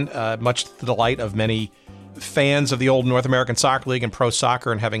 Again, much to the delight of many fans of the old North American Soccer League and pro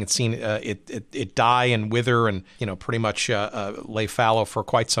soccer, and having seen it die and wither and pretty much lay fallow for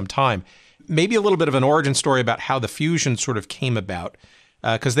quite some time. Maybe a little bit of an origin story about how the Fusion sort of came about,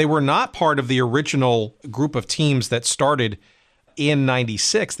 because they were not part of the original group of teams that started in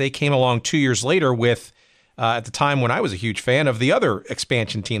 96. They came along 2 years later with, at the time when I was a huge fan of the other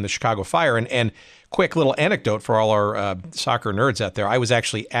expansion team, the Chicago Fire. And quick little anecdote for all our soccer nerds out there. I was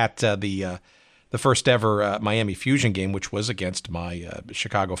actually at the first ever Miami Fusion game, which was against my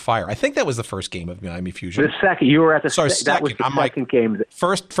Chicago Fire. I think that was the first game of Miami Fusion. The second. You were at the second. That was the second game.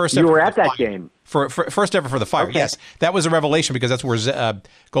 First you were at that game. For first ever for the Fire. Okay. Yes, that was a revelation, because that's where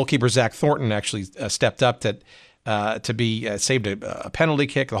goalkeeper Zach Thornton actually stepped up to be saved a penalty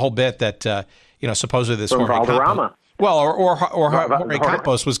kick, the whole bit that supposedly this Jorge Campos, or Jorge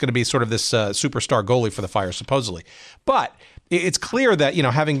Campos was going to be sort of this superstar goalie for the Fire, supposedly. But it's clear that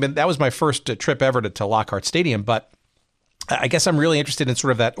that was my first trip ever to Lockhart Stadium. But I guess I'm really interested in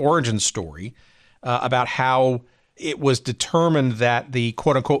sort of that origin story about how it was determined that the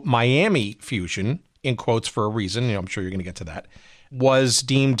quote unquote Miami Fusion, in quotes for a reason, I'm sure you're going to get to that, was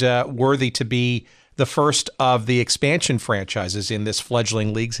deemed worthy to be the first of the expansion franchises in this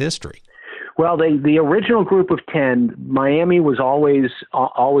fledgling league's history. Well, the original group of 10, Miami was always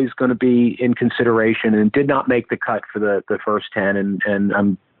going to be in consideration and did not make the cut for the first 10,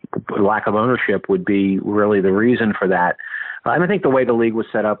 and lack of ownership would be really the reason for that. And I think the way the league was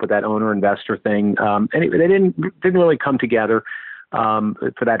set up with that owner-investor thing, and they didn't really come together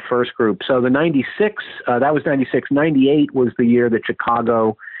for that first group. So the 96, that was 96. 98 was the year that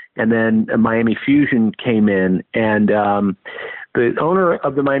Chicago and then Miami Fusion came in, and the owner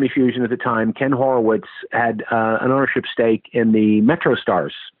of the Miami Fusion at the time, Ken Horowitz, had an ownership stake in the Metro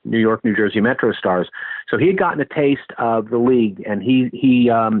Stars, New York, New Jersey Metro Stars. So he had gotten a taste of the league, and he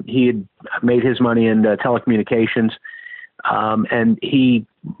had made his money in telecommunications, and he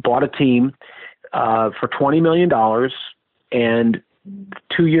bought a team for $20 million. And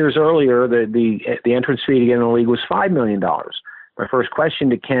 2 years earlier, the entrance fee to get in the league was $5 million. My first question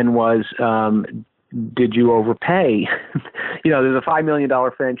to Ken was, did you overpay? There's a $5 million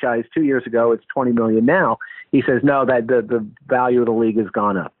franchise 2 years ago. It's $20 million now. He says, no, that the value of the league has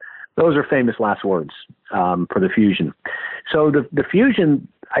gone up. Those are famous last words for the Fusion. So the Fusion,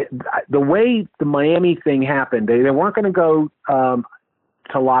 the way the Miami thing happened, they weren't going to go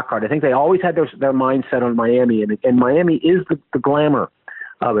to Lockhart. I think they always had their mindset on Miami, and Miami is the glamour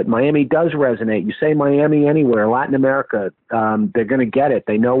of it. Miami does resonate. You say Miami anywhere, Latin America, they're going to get it.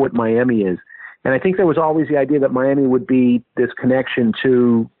 They know what Miami is. And I think there was always the idea that Miami would be this connection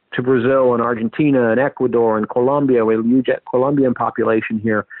to Brazil and Argentina and Ecuador and Colombia. We have a huge Colombian population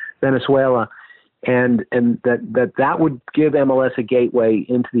here, Venezuela, and that would give MLS a gateway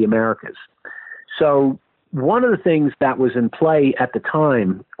into the Americas. So one of the things that was in play at the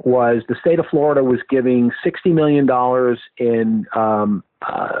time was the state of Florida was giving $60 million in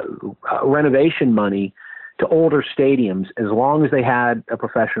renovation money to older stadiums as long as they had a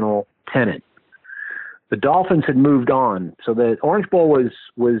professional tenant. The Dolphins had moved on, so the Orange Bowl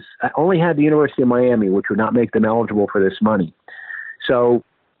was only had the University of Miami, which would not make them eligible for this money. So,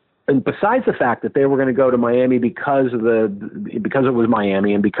 and besides the fact that they were going to go to Miami because it was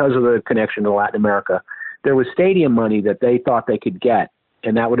Miami and because of the connection to Latin America, there was stadium money that they thought they could get,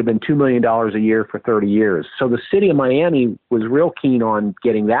 and that would have been $2 million a year for 30 years. So the city of Miami was real keen on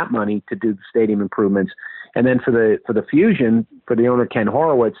getting that money to do the stadium improvements, and then for the Fusion, for the owner Ken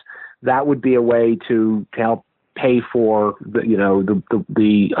Horowitz, that would be a way to help pay for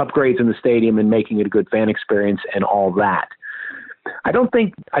the upgrades in the stadium and making it a good fan experience and all that. I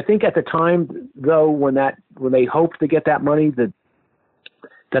think at the time though, when they hoped to get that money, that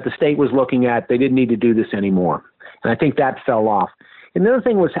the state was looking at, they didn't need to do this anymore. And I think that fell off. And the other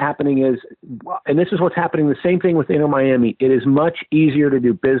thing was happening is, and this is what's happening, the same thing with Inter Miami, it is much easier to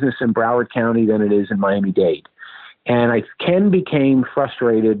do business in Broward County than it is in Miami-Dade. And Ken became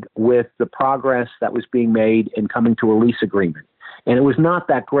frustrated with the progress that was being made in coming to a lease agreement. And it was not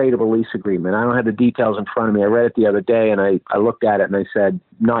that great of a lease agreement. I don't have the details in front of me. I read it the other day, and I looked at it, and I said,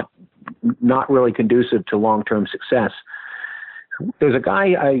 not really conducive to long-term success. There's a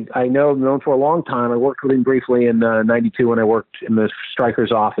guy known for a long time. I worked with him briefly in 92 when I worked in the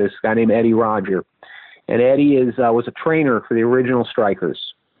Strikers office, a guy named Eddie Roger. And Eddie was a trainer for the original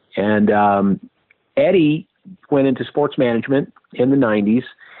Strikers. And Eddie went into sports management in the 90s,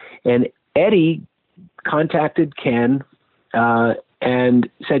 and Eddie contacted Ken and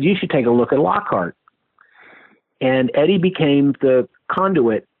said, you should take a look at Lockhart. And Eddie became the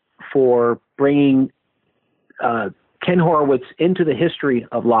conduit for bringing Ken Horowitz into the history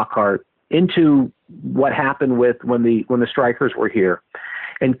of Lockhart, into what happened with when the Strikers were here.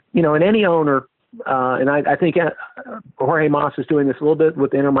 And, in any owner, and I think Jorge Mas is doing this a little bit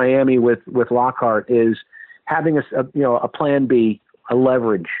with Inter Miami with Lockhart, is having a plan B, a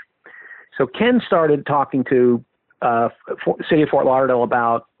leverage. So Ken started talking to City of Fort Lauderdale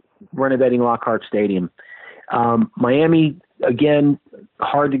about renovating Lockhart Stadium. Miami, again,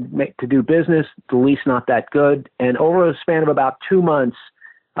 hard to do business. The lease not that good. And over a span of about 2 months,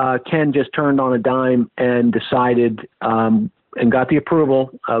 Ken just turned on a dime and decided and got the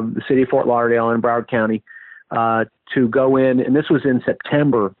approval of the City of Fort Lauderdale and Broward County to go in. And this was in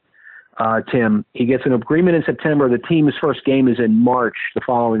September. Tim, he gets an agreement in September. The team's first game is in March, the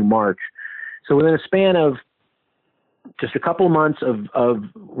following March. So within a span of just a couple of months of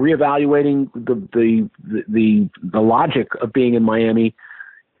reevaluating the logic of being in Miami,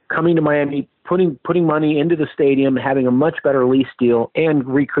 coming to Miami, putting money into the stadium, having a much better lease deal, and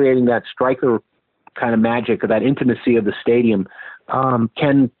recreating that striker kind of magic of that intimacy of the stadium.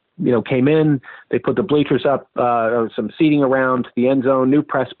 Ken came in, they put the bleachers up, some seating around the end zone, new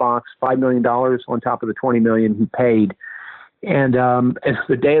press box, $5 million on top of the $20 million he paid. And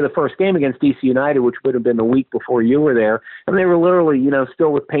the day of the first game against DC United, which would have been the week before you were there, and they were literally,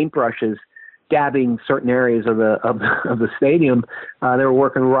 still with paintbrushes, dabbing certain areas of the stadium. They were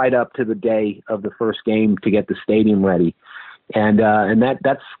working right up to the day of the first game to get the stadium ready, and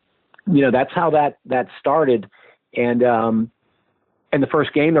that's how that started. And in the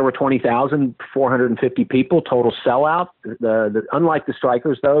first game, there were 20,450 people, total sellout. Unlike the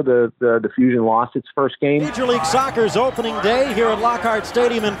Strikers, though, the Fusion lost its first game. Major League Soccer's opening day here at Lockhart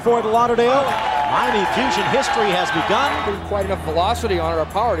Stadium in Fort Lauderdale. Miami Fusion history has begun. Quite enough velocity on it, or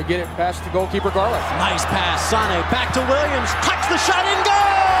power, to get it past the goalkeeper Garland. Nice pass, Sane back to Williams, touch the shot and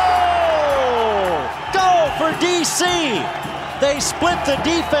goal! Goal for DC! They split the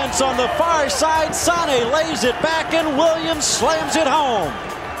defense on the far side. Sane lays it back, and Williams slams it home.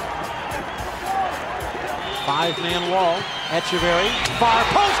 5-man wall. Echeverry, far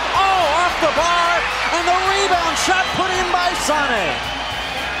post. Oh, off the bar, and the rebound shot put in by Sane.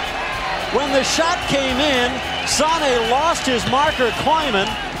 When the shot came in, Sane lost his marker, Kleiman,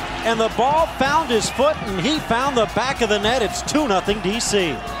 and the ball found his foot, and he found the back of the net. It's 2-0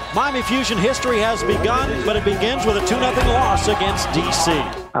 D.C. Miami Fusion history has begun, but it begins with a 2-0 loss against D.C.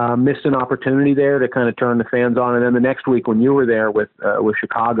 Missed an opportunity there to kind of turn the fans on, and then the next week when you were there with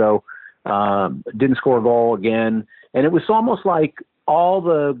Chicago, didn't score a goal again, and it was almost like all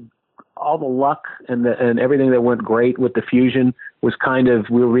the luck and everything that went great with the Fusion was kind of,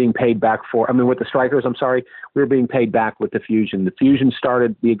 we were being paid back for. I mean, with the Strikers, we were being paid back with the Fusion. The Fusion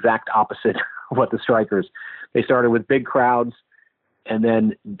started the exact opposite of what the Strikers. They started with big crowds, and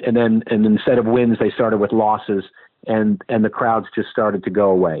then instead of wins, they started with losses, and the crowds just started to go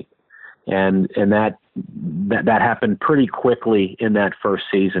away, and that happened pretty quickly in that first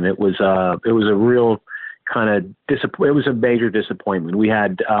season. It was a real kind of it was a major disappointment. We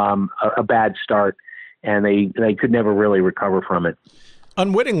had a bad start, and they could never really recover from it.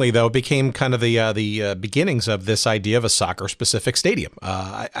 Unwittingly, though, it became kind of the beginnings of this idea of a soccer-specific stadium.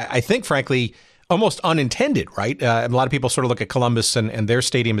 I think, frankly, almost unintended, right? A lot of people sort of look at Columbus and their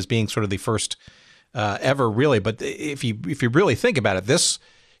stadium as being sort of the first ever, really. But if you really think about it, this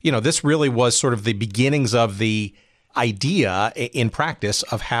really was sort of the beginnings of the idea in practice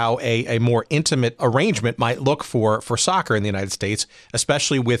of how a more intimate arrangement might look for soccer in the United States,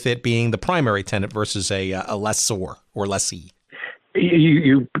 especially with it being the primary tenant versus a lessor or lessee.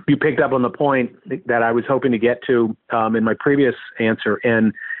 You picked up on the point that I was hoping to get to in my previous answer,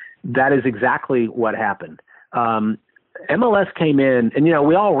 and that is exactly what happened. MLS came in, and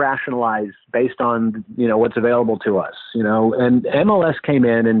we all rationalize based on what's available to us, and MLS came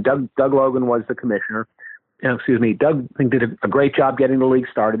in, and Doug Logan was the commissioner. Doug, I think, did a great job getting the league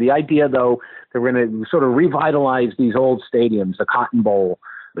started. The idea, though, they were going to sort of revitalize these old stadiums, the Cotton Bowl,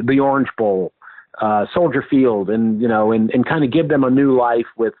 the Orange Bowl, Soldier Field, and kind of give them a new life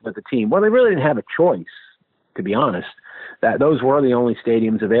with the team. Well, they really didn't have a choice, to be honest. That those were the only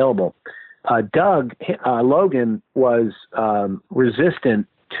stadiums available. Doug Logan was resistant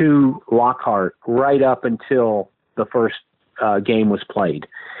to Lockhart right up until the first game was played,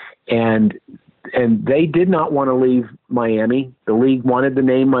 and they did not want to leave Miami. The league wanted the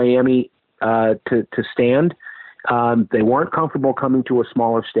name Miami to stand. They weren't comfortable coming to a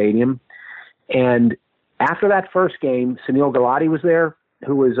smaller stadium. And after that first game, Sunil Gulati was there,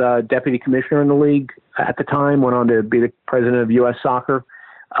 who was deputy commissioner in the league at the time, went on to be the president of U.S. Soccer.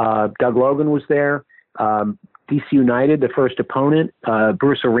 Doug Logan was there. DC United, the first opponent,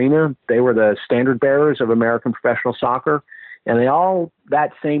 Bruce Arena, they were the standard bearers of American professional soccer. And they all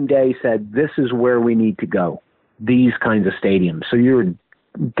that same day said, this is where we need to go, these kinds of stadiums. So you're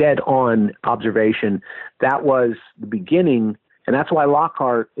dead on observation. That was the beginning, and that's why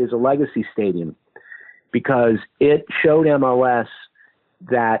Lockhart is a legacy stadium, because it showed MLS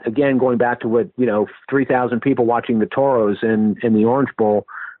that, again, going back to what, 3,000 people watching the Toros in the Orange Bowl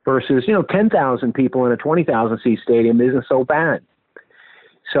versus, 10,000 people in a 20,000 seat stadium isn't so bad.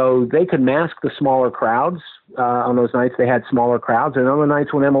 So they could mask the smaller crowds. On those nights, they had smaller crowds. And on the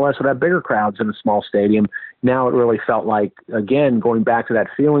nights when MLS would have bigger crowds in a small stadium, now it really felt like, again, going back to that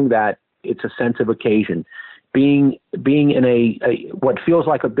feeling that it's a sense of occasion. Being in a what feels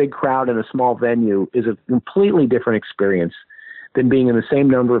like a big crowd in a small venue is a completely different experience than being in the same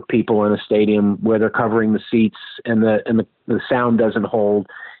number of people in a stadium where they're covering the seats and the sound doesn't hold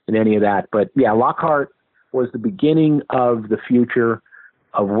and any of that. But, yeah, Lockhart was the beginning of the future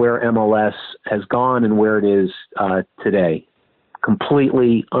of where MLS has gone and where it is today,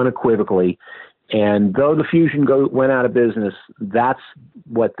 completely, unequivocally. And though the Fusion went out of business, that's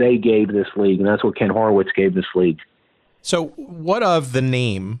what they gave this league, and that's what Ken Horowitz gave this league. So what of the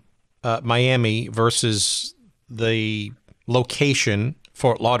name Miami versus the location,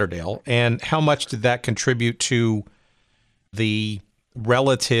 Fort Lauderdale, and how much did that contribute to the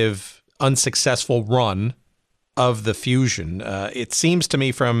relative unsuccessful run of the Fusion? It seems to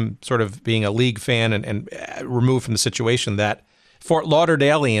me, from sort of being a league fan and removed from the situation, that Fort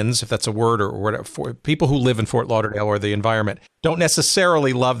Lauderdalians, if that's a word, or whatever, for people who live in Fort Lauderdale or the environment, don't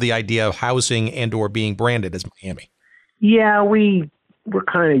necessarily love the idea of housing and or being branded as Miami. Yeah, we're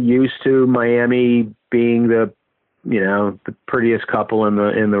kind of used to Miami being the prettiest couple in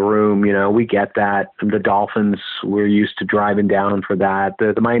the room. We get that. The Dolphins, we're used to driving down for that.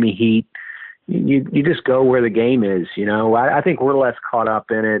 The Miami Heat, you just go where the game is. I think we're less caught up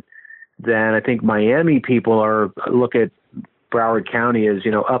in it than I think Miami people look at Broward County as,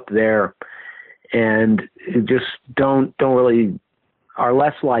 up there, and just don't really are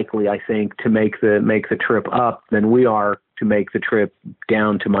less likely, I think, to make the trip up than we are to make the trip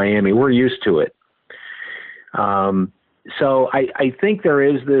down to Miami. We're used to it. So I think there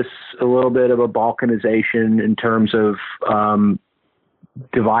is a little bit of a balkanization in terms of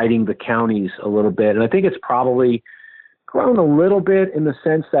dividing the counties a little bit. And I think it's probably grown a little bit in the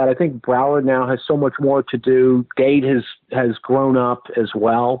sense that I think Broward now has so much more to do. Dade has grown up as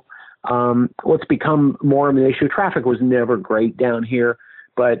well. What's become more of an issue, traffic was never great down here,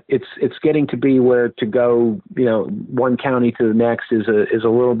 but it's getting to be where to go, one county to the next is a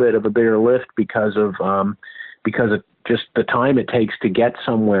little bit of a bigger lift because of just the time it takes to get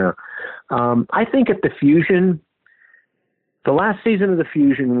somewhere. I think at the Fusion, the last season of the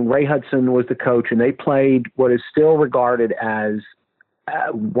Fusion, Ray Hudson was the coach, and they played what is still regarded as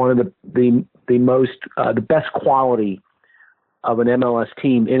one of the best quality of an MLS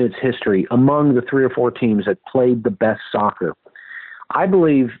team in its history among the 3 or 4 teams that played the best soccer. I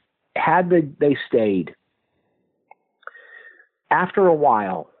believe had they stayed, after a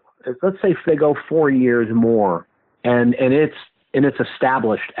while, let's say if they go 4 years more, and it's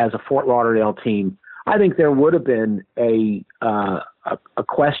established as a Fort Lauderdale team, I think there would have been a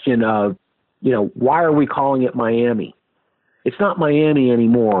question of, why are we calling it Miami? It's not Miami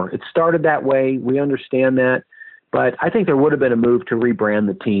anymore. It started that way. We understand that, but I think there would have been a move to rebrand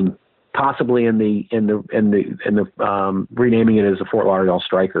the team, possibly in the renaming it as the Fort Lauderdale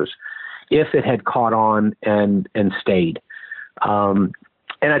Strikers, if it had caught on and stayed. And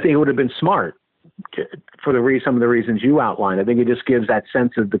I think it would have been smart for some of the reasons you outlined. I think it just gives that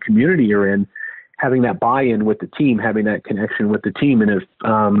sense of the community you're in, having that buy-in with the team, having that connection with the team. And if,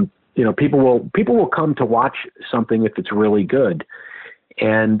 people will come to watch something if it's really good.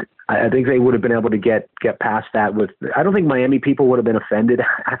 And I think they would have been able to get past that I don't think Miami people would have been offended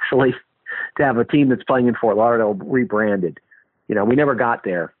actually to have a team that's playing in Fort Lauderdale rebranded. We never got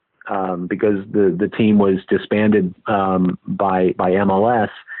there because the team was disbanded by MLS.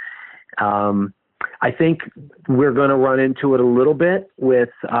 I think we're going to run into it a little bit with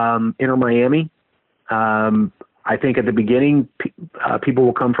Inter Miami. I think at the beginning, people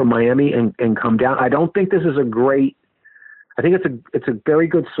will come from Miami and come down. I don't think this is I think it's a very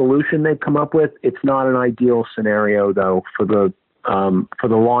good solution they've come up with. It's not an ideal scenario though for the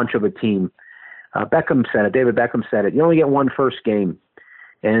launch of a team. Beckham said it. David Beckham said it. You only get one first game,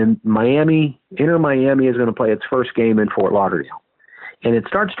 and Inter Miami is going to play its first game in Fort Lauderdale. And it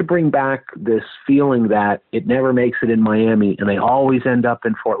starts to bring back this feeling that it never makes it in Miami, and they always end up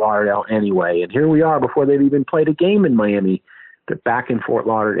in Fort Lauderdale anyway. And here we are before they've even played a game in Miami, they're back in Fort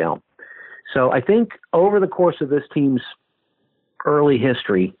Lauderdale. So I think over the course of this team's early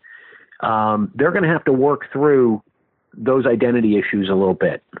history, they're going to have to work through those identity issues a little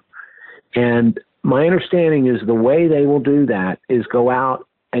bit. And my understanding is the way they will do that is go out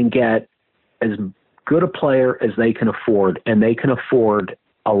and get as good a player as they can afford, and they can afford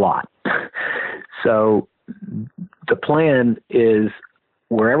a lot. So the plan is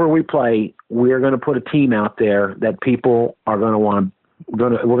wherever we play, we're going to put a team out there that people are going to want. We're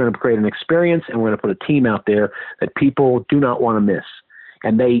going to create an experience, and we're going to put a team out there that people do not want to miss.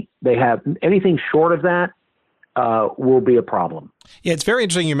 And they have anything short of that will be a problem. Yeah, it's very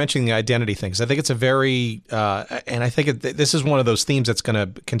interesting you're mentioning the identity things. I think it's a very, and I think this is one of those themes that's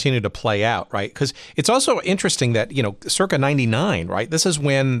going to continue to play out, right? Because it's also interesting that, circa 99, right? This is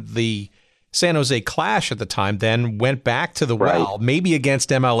when the San Jose Clash at the time then went back to the well, maybe against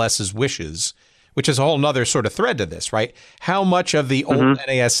MLS's wishes, which is a whole nother sort of thread to this, right? How much of the old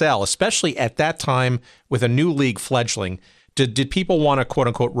NASL, especially at that time with a new league fledgling, did people want to, quote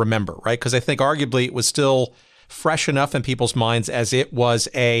unquote, remember, right? Because I think arguably it was still fresh enough in people's minds as it was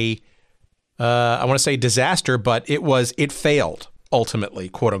I want to say disaster, but it failed ultimately,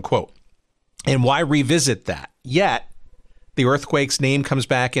 quote unquote. And why revisit that? Yet the Earthquakes name comes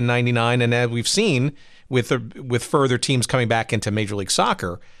back in 99. And as we've seen with further teams coming back into Major League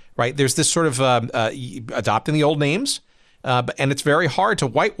Soccer, right? There's this sort of adopting the old names, and it's very hard to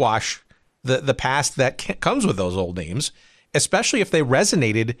whitewash the past that comes with those old names, especially if they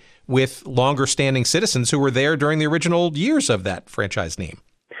resonated with longer-standing citizens who were there during the original years of that franchise name.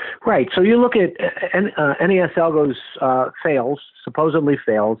 Right. So you look at NASL supposedly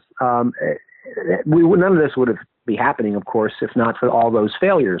fails. None of this would be happening, of course, if not for all those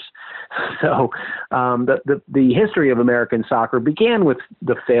failures. So the history of American soccer began with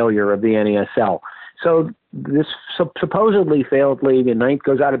the failure of the NASL. So this supposedly failed league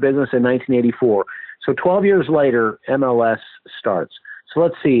goes out of business in 1984. So 12 years later, MLS starts. So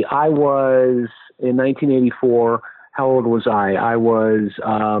let's see. I was in 1984. How old was I? I was,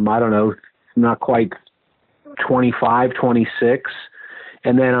 I don't know, not quite 25, 26.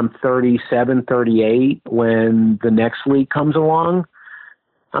 And then I'm 37, 38 when the next league comes along.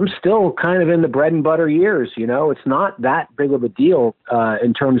 I'm still kind of in the bread and butter years. It's not that big of a deal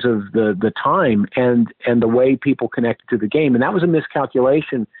in terms of the time and the way people connected to the game. And that was a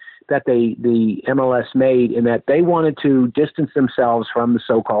miscalculation that the MLS made, in that they wanted to distance themselves from the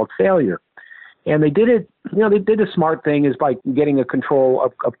so-called failure. And they did it, they did a smart thing, is by getting a control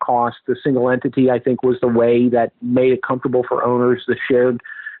of cost. The single entity, I think, was the way that made it comfortable for owners, the shared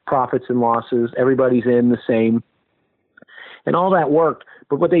profits and losses. Everybody's in the same. And all that worked.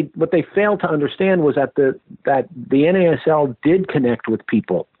 But what they failed to understand was that the NASL did connect with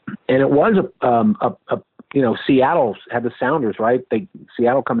people. And it was Seattle had the Sounders, right?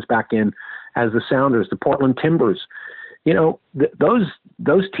 Seattle comes back in as the Sounders, the Portland Timbers.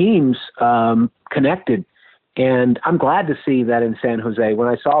 Those teams connected, and I'm glad to see that in San Jose. When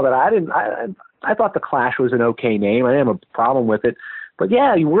I saw that, I thought the Clash was an okay name. I didn't have a problem with it, but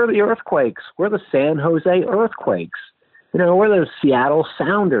yeah, we're the Earthquakes. We're the San Jose Earthquakes. We're the Seattle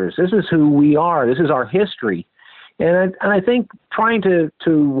Sounders. This is who we are. This is our history. And I think trying to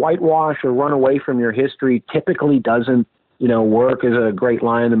whitewash or run away from your history typically doesn't, work. As a great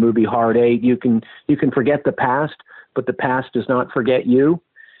line in the movie Hard Eight. You can forget the past, but the past does not forget you.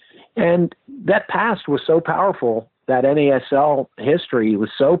 And that past was so powerful, that NASL history was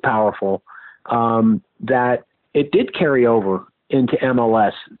so powerful, that it did carry over into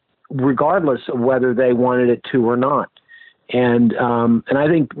MLS, regardless of whether they wanted it to or not. And I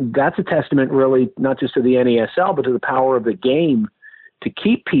think that's a testament, really, not just to the NASL, but to the power of the game to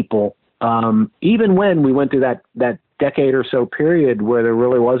keep people, even when we went through that decade or so period where there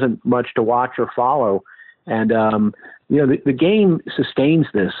really wasn't much to watch or follow. And, the game sustains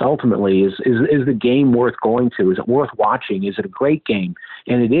this ultimately. Is the game worth going to? Is it worth watching? Is it a great game?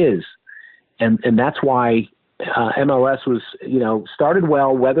 And it is. And that's why MLS was, started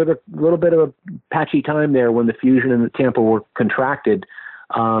well, weathered a little bit of a patchy time there when the Fusion and the Tampa were contracted.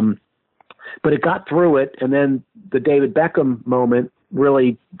 But it got through it. And then the David Beckham moment,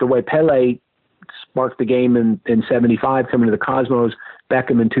 really the way Pele sparked the game in 75, coming to the Cosmos,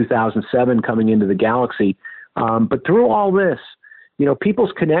 Beckham in 2007, coming into the Galaxy. But through all this,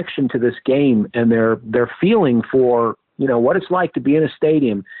 people's connection to this game and their feeling for, what it's like to be in a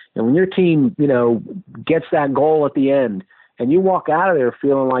stadium. And when your team, gets that goal at the end and you walk out of there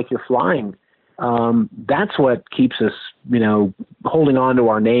feeling like you're flying, that's what keeps us, holding on to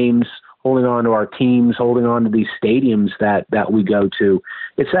our names, holding on to our teams, holding on to these stadiums that we go to.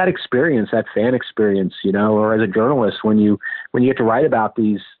 It's that experience, that fan experience, or as a journalist, when you get to write about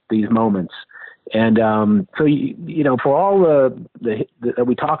these moments. And so, for all that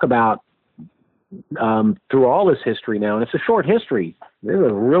we talk about, through all this history now, and it's a short history. This is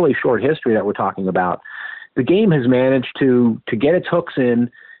a really short history that we're talking about. The game has managed to get its hooks in,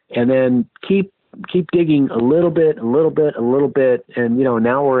 and then keep digging a little bit, and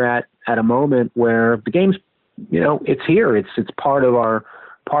now we're at a moment where the game's, it's here. It's part of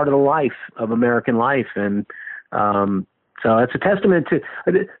the life of American life, and so it's a testament to.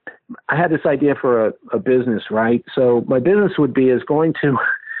 I had this idea for a business, right? So my business would be is going to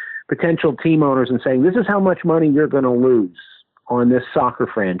potential team owners and saying, this is how much money you're going to lose on this soccer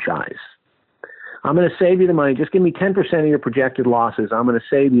franchise. I'm going to save you the money. Just give me 10% of your projected losses. I'm going to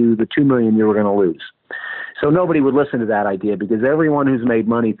save you the $2 million you were going to lose. So nobody would listen to that idea, because everyone who's made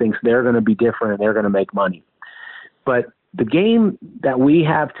money thinks they're going to be different and they're going to make money. But the game that we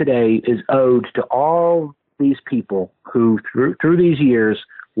have today is owed to all these people who through these years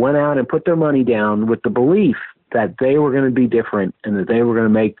went out and put their money down with the belief that they were going to be different and that they were going to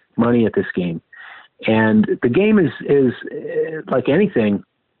make money at this game. And the game is like anything,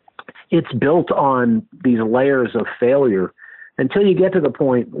 it's built on these layers of failure until you get to the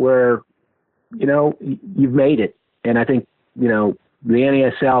point where, you've made it. And I think, the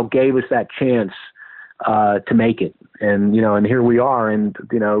NASL gave us that chance to make it. And, and here we are. And,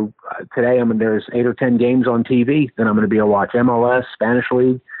 today, there's 8 or 10 games on TV that I'm going to be able to watch. MLS, Spanish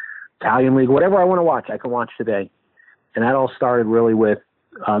League, Italian League, whatever I want to watch, I can watch today. And that all started really with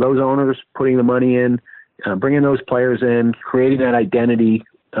those owners putting the money in, bringing those players in, creating that identity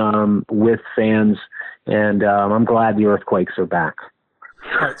with fans. And I'm glad the Earthquakes are back.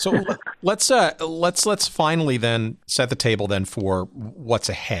 All right, so let's finally then set the table then for what's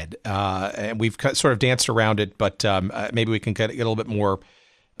ahead. And we've sort of danced around it, but maybe we can get a little bit more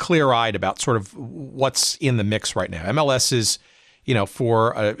clear-eyed about sort of what's in the mix right now. MLS is,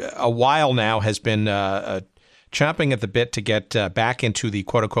 for a while now has been chomping at the bit to get back into the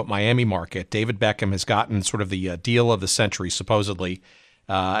quote-unquote Miami market. David Beckham has gotten sort of the deal of the century, supposedly,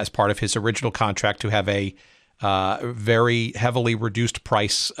 as part of his original contract to have a very heavily reduced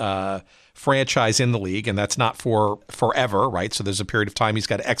price franchise in the league, and that's not for forever, right? So there's a period of time he's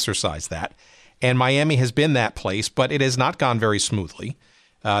got to exercise that. And Miami has been that place, but it has not gone very smoothly.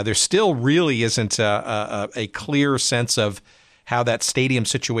 There still really isn't a clear sense of how that stadium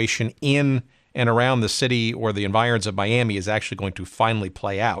situation in and around the city or the environs of Miami is actually going to finally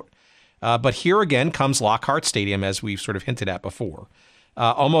play out. But here again comes Lockhart Stadium, as we've sort of hinted at before,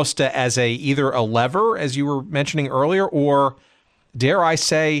 almost as either a lever, as you were mentioning earlier, or dare I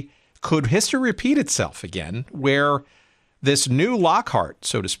say, could history repeat itself again, where this new Lockhart,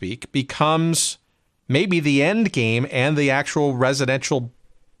 so to speak, becomes maybe the end game and the actual residential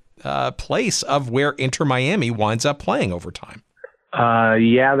place of where Inter Miami winds up playing over time?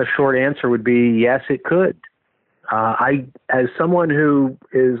 Yeah, the short answer would be yes, it could. As someone who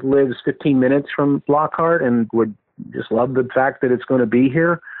lives 15 minutes from Lockhart and would just love the fact that it's going to be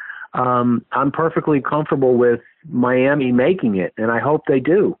here, I'm perfectly comfortable with Miami making it, and I hope they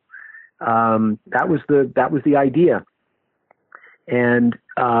do. That was the idea, and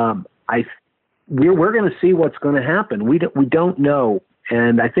we're going to see what's going to happen. We don't know,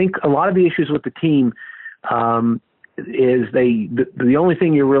 and I think a lot of the issues with the team is the only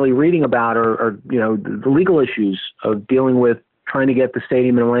thing you're really reading about are the legal issues of dealing with trying to get the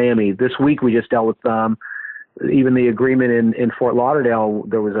stadium in Miami. This week we just dealt with even the agreement in Fort Lauderdale.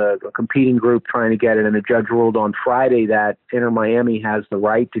 There was a competing group trying to get it, and the judge ruled on Friday that Inter Miami has the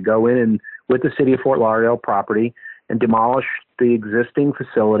right to go in and with the city of Fort Lauderdale property and demolish the existing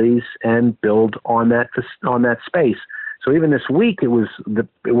facilities and build on that space. So even this week,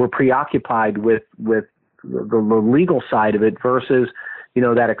 we're preoccupied with the legal side of it versus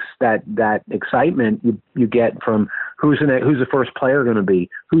that excitement you get from who's the first player going to be,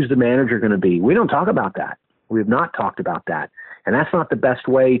 who's the manager going to be. We don't talk about that. We have not talked about that, and that's not the best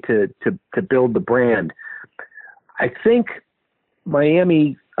way to build the brand. I think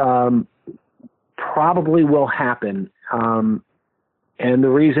Miami probably will happen, and the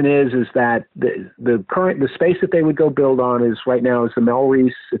reason is that the space that they would go build on is right now is the Mel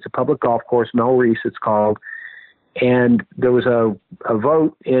Reese. It's a public golf course, Mel Reese it's called, and there was a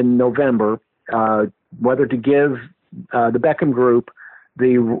vote in November whether to give the Beckham Group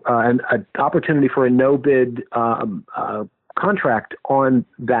an opportunity for a no-bid contract on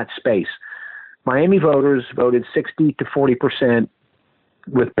that space. Miami voters voted 60 to 40%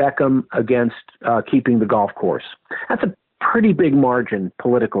 with Beckham against keeping the golf course. That's a pretty big margin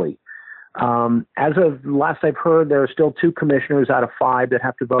politically. As of last I've heard, there are still 2 commissioners out of 5 that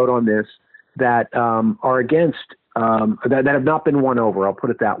have to vote on this that are against, that have not been won over. I'll put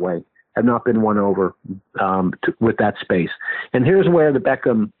it that way. Have not been won over with that space. And here's where the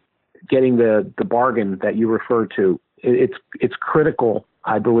Beckham getting the bargain that you referred to, it's critical,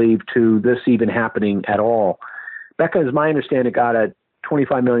 I believe, to this even happening at all. Beckham, as my understanding, got a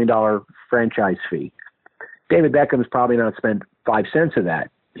 $25 million franchise fee. David Beckham's probably not spent 5 cents of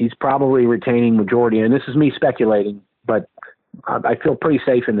that. He's probably retaining majority, and this is me speculating, but I feel pretty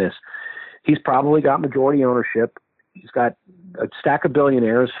safe in this. He's probably got majority ownership. He's got a stack of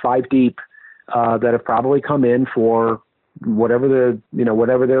billionaires, 5 deep, that have probably come in for whatever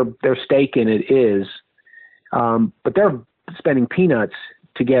their stake in it is. But they're spending peanuts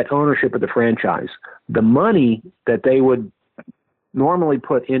to get ownership of the franchise. The money that they would normally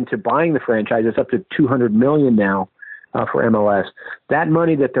put into buying the franchise is up to $200 million now for MLS. That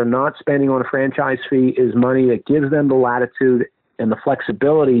money that they're not spending on a franchise fee is money that gives them the latitude and the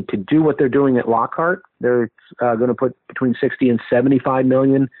flexibility to do what they're doing at Lockhart. They're going to put between 60 and 75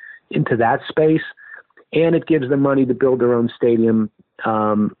 million into that space, and it gives them money to build their own stadium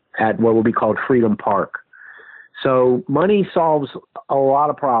at what will be called Freedom Park. So money solves a lot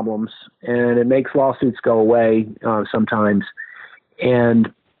of problems, and it makes lawsuits go away sometimes.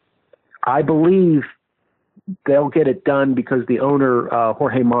 And I believe they'll get it done because the owner,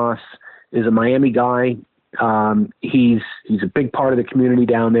 Jorge Mas, is a Miami guy. He's a big part of the community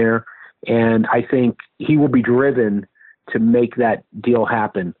down there, and I think he will be driven to make that deal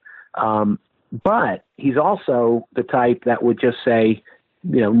happen. But he's also the type that would just say,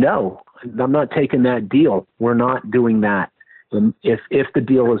 no, I'm not taking that deal. We're not doing that if the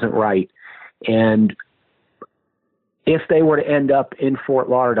deal isn't right. And if they were to end up in Fort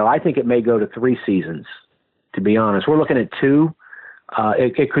Lauderdale, I think it may go to 3 seasons, to be honest. We're looking at 2.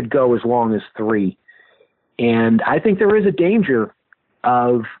 It could go as long as 3. And I think there is a danger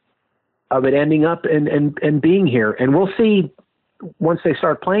of it ending up and being here. And we'll see once they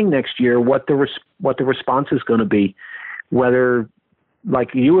start playing next year what the response is going to be. Whether,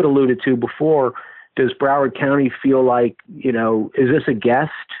 like you had alluded to before, does Broward County feel like, is this a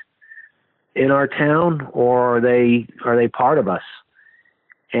guest? in our town, or are they part of us?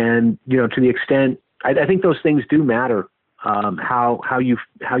 And to the extent, I think those things do matter. How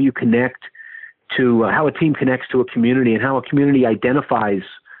you connect to how a team connects to a community, and how a community identifies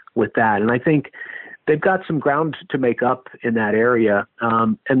with that. And I think they've got some ground to make up in that area.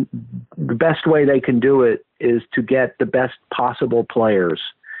 And the best way they can do it is to get the best possible players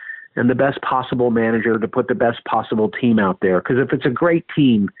and the best possible manager to put the best possible team out there. Because if it's a great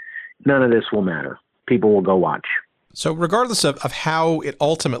team, none of this will matter. People will go watch. So regardless of how it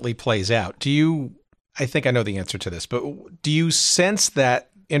ultimately plays out, I think I know the answer to this, but do you sense that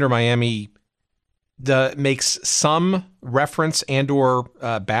Inter Miami makes some reference and or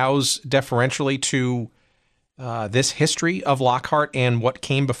bows deferentially to this history of Lockhart and what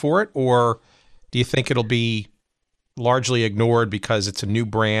came before it? Or do you think it'll be largely ignored because it's a new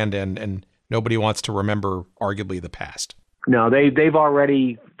brand and nobody wants to remember arguably the past? No,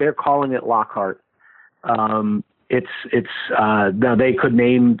 they're calling it Lockhart. Now they could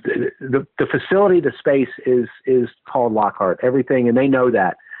name the facility, the space is called Lockhart, everything, and they know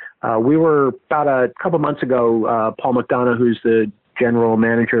that. We were about a couple months ago, Paul McDonough, who's the general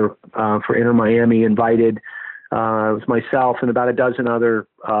manager for Inter Miami, invited, it was myself and about a dozen other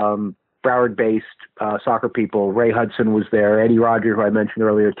Broward-based soccer people. Ray Hudson was there, Eddie Roger, who I mentioned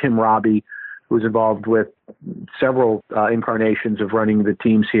earlier, Tim Robbie, who was involved with several incarnations of running the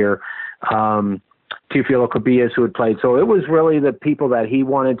teams here, Teofilo Cabillas, who had played. So it was really the people that he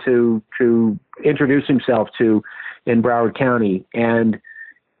wanted to introduce himself to in Broward County. And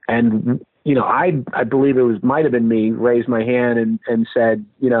I believe might have been me, raised my hand and said,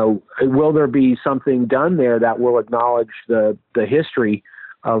 will there be something done there that will acknowledge the history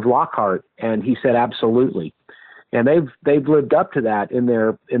of Lockhart? And he said, absolutely. And they've lived up to that in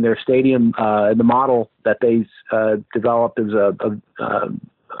their stadium. The model that they developed is a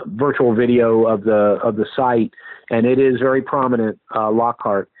virtual video of the site, and it is very prominent,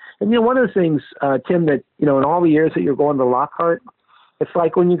 Lockhart. And one of the things, Tim, that in all the years that you're going to Lockhart, it's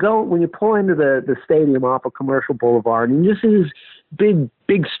like when you pull into the stadium off of Commercial Boulevard, and you just see this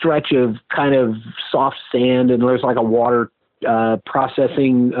big stretch of kind of soft sand, and there's like a water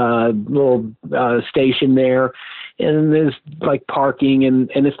processing little station there, and there's like parking, and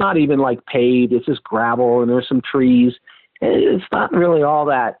it's not even like paved, it's just gravel, and there's some trees. It's not really all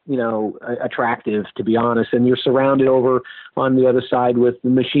that, attractive, to be honest. And you're surrounded over on the other side with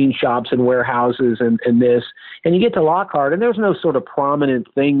the machine shops and warehouses and this. And you get to Lockhart, and there's no sort of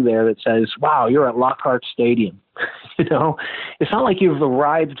prominent thing there that says, wow, you're at Lockhart Stadium. It's not like you've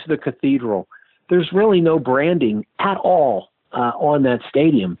arrived to the cathedral. There's really no branding at all on that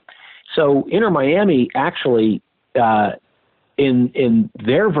stadium. So Inter Miami actually, in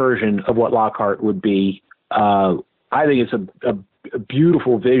their version of what Lockhart would be, I think it's a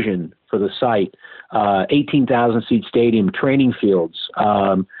beautiful vision for the site. 18,000 seat stadium, training fields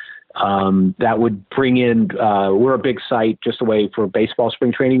that would bring in. We're a big site just away for baseball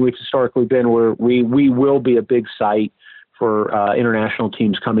spring training we've historically been. We will be a big site for international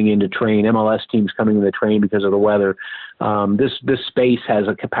teams coming in to train, MLS teams coming in to train because of the weather. This space has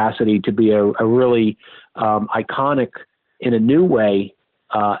a capacity to be a really iconic in a new way.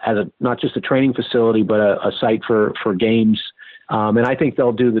 As not just a training facility, but a site for games. And I think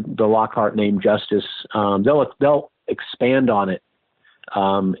they'll do the Lockhart name justice. They'll expand on it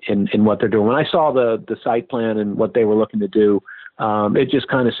in what they're doing. When I saw the site plan and what they were looking to do, it just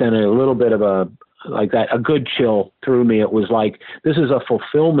kind of sent a little bit of a good chill through me. It was like, this is a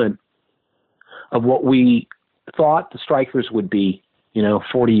fulfillment of what we thought the Strikers would be,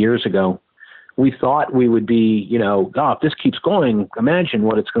 40 years ago. We thought we would be, if this keeps going, imagine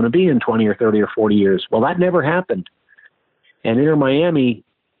what it's going to be in 20 or 30 or 40 years. Well, that never happened. And Inter Miami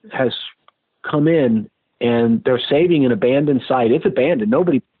has come in, and they're saving an abandoned site. It's abandoned.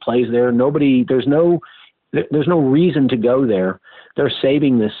 Nobody plays there. There's no reason to go there. They're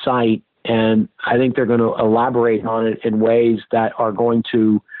saving this site, and I think they're going to elaborate on it in ways that are going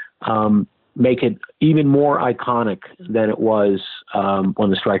to make it even more iconic than it was when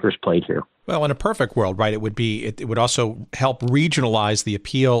the Strikers played here. Well, in a perfect world, right, it would also help regionalize the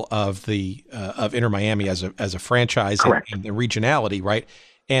appeal of of Inter Miami as a franchise and the regionality, right?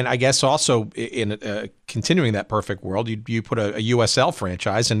 And I guess also in continuing that perfect world, you put a USL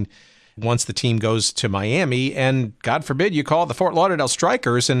franchise, and once the team goes to Miami, and God forbid you call it the Fort Lauderdale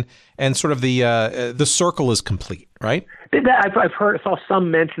Strikers, and sort of the circle is complete, right? I've saw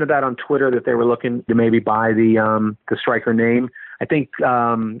some mention of that on Twitter, that they were looking to maybe buy the Striker name. I think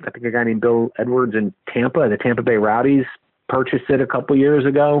a guy named Bill Edwards in Tampa, the Tampa Bay Rowdies, purchased it a couple years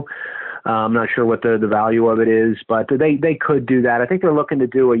ago. I'm not sure what the value of it is, but they could do that. I think they're looking to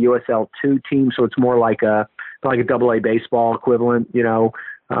do a USL 2 team, so it's more like a AA baseball equivalent,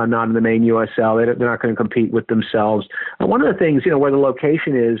 not in the main USL. They're not going to compete with themselves. One of the things, where the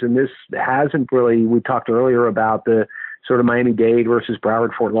location is, and this hasn't really, we talked earlier about the sort of Miami-Dade versus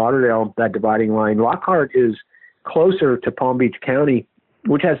Broward, Fort Lauderdale, that dividing line. Lockhart is closer to Palm Beach County,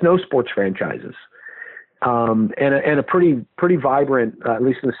 which has no sports franchises. And a pretty vibrant, at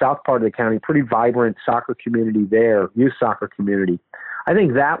least in the south part of the county, pretty vibrant soccer community there, youth soccer community. I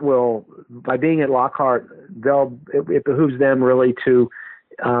think that will, by being at Lockhart, it behooves them really to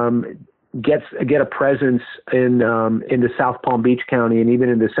get a presence into South Palm Beach County and even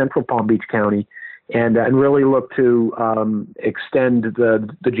into Central Palm Beach County, and really look to extend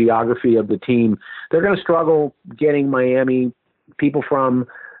the geography of the team. They're going to struggle getting people from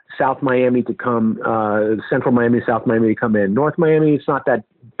South Miami to come, Central Miami, South Miami to come in. North Miami, it's not that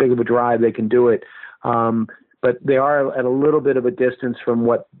big of a drive. They can do it. But they are at a little bit of a distance from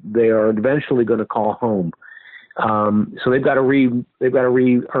what they are eventually going to call home. So they've got to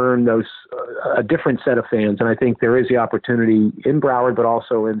re-earn those a different set of fans, and I think there is the opportunity in Broward, but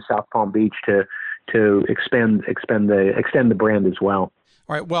also in South Palm Beach to extend the brand as well.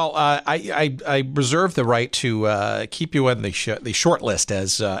 All right. Well, I reserve the right to keep you on the short list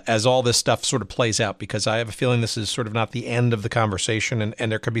as all this stuff sort of plays out, because I have a feeling this is sort of not the end of the conversation,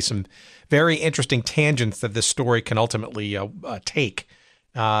 and there could be some very interesting tangents that this story can ultimately take.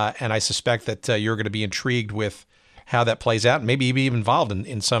 And I suspect that you're going to be intrigued with how that plays out, and maybe be involved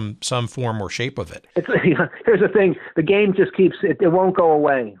in some form or shape of it. Here's the thing: the game just keeps it won't go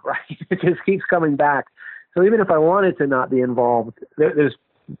away, right? It just keeps coming back. So even if I wanted to not be involved, there's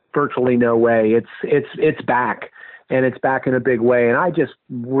virtually no way. It's back, and it's back in a big way. And I just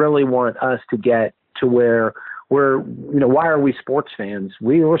really want us to get to where why are we sports fans?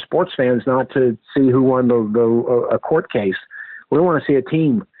 We were sports fans not to see who won a court case. We want to see a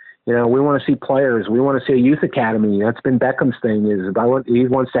team. We want to see players. We want to see a youth academy. That's been Beckham's thing. He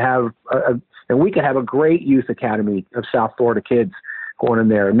wants to have and we could have a great youth academy of South Florida kids going in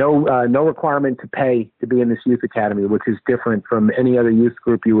there. No requirement to pay to be in this youth academy, which is different from any other youth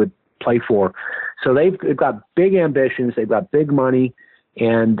group you would play for. So they've got big ambitions. They've got big money,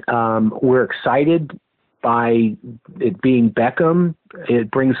 and we're excited by it being Beckham. It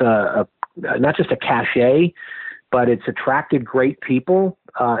brings a not just a cachet, but it's attracted great people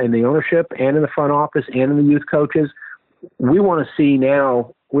in the ownership and in the front office and in the youth coaches. We want to see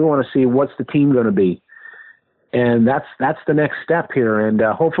what's the team going to be. And that's the next step here. And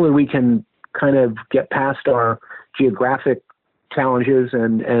hopefully we can kind of get past our geographic challenges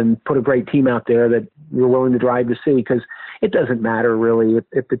and put a great team out there that you're willing to drive to see, because it doesn't matter really.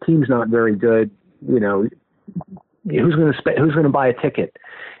 If the team's not very good, who's going to buy a ticket?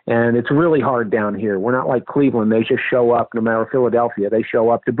 And it's really hard down here. We're not like Cleveland. They just show up, no matter Philadelphia. They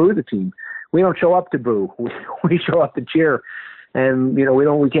show up to boo the team. We don't show up to boo. We show up to cheer. And,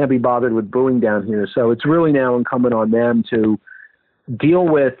 we can't be bothered with booing down here. So it's really now incumbent on them to deal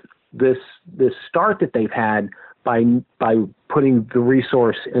with this start that they've had by putting the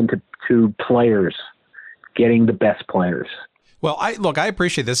resource into players, getting the best players. Well, I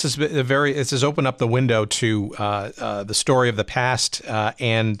appreciate this. This has opened up the window to the story of the past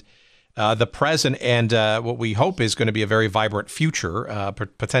and the present, and what we hope is going to be a very vibrant future,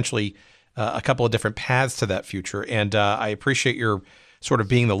 potentially a couple of different paths to that future. And I appreciate your sort of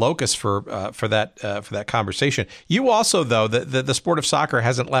being the locus for that conversation. You also, though, the sport of soccer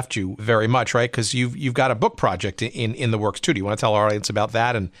hasn't left you very much, right? Because you've got a book project in the works too. Do you want to tell our audience about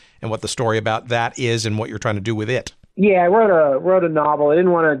that and what the story about that is and what you're trying to do with it? Yeah, I wrote a novel. I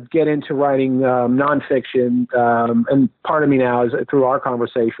didn't want to get into writing nonfiction, and part of me now is through our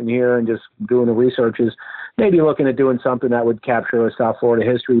conversation here and just doing the research is maybe looking at doing something that would capture a South Florida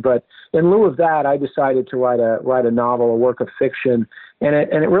history. But in lieu of that, I decided to write a novel, a work of fiction, and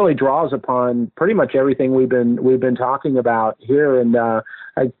it really draws upon pretty much everything we've been talking about here. And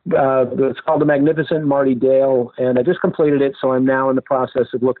it's called The Magnificent Marty Dale, and I just completed it, so I'm now in the process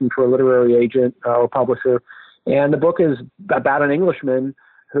of looking for a literary agent or publisher. And the book is about an Englishman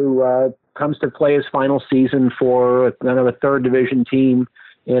who comes to play his final season for a third division team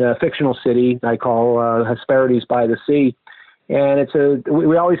in a fictional city I call Hesperides by the Sea. And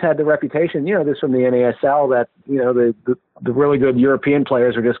we always had the reputation, this from the NASL, that, the really good European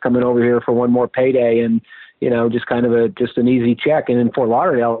players are just coming over here for one more payday and, just kind of just an easy check. And in Fort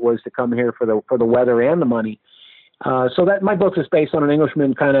Lauderdale, it was to come here for the weather and the money. So that my book is based on an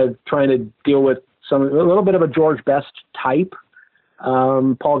Englishman kind of trying to deal with a little bit of a George Best type,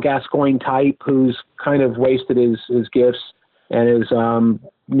 Paul Gascoigne type, who's kind of wasted his gifts and is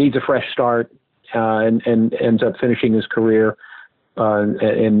needs a fresh start and ends up finishing his career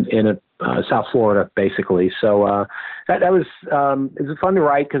in South Florida, basically. So that was it was fun to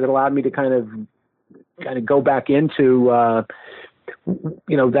write because it allowed me to kind of go back into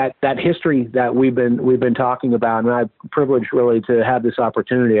that history that we've been talking about, and I'm privileged really to have this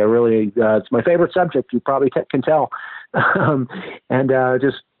opportunity. I really it's my favorite subject. You probably can tell, and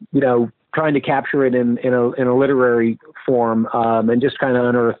just trying to capture it in a literary form, and just kind of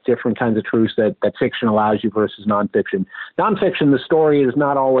unearth different kinds of truths that fiction allows you versus nonfiction. Nonfiction, the story is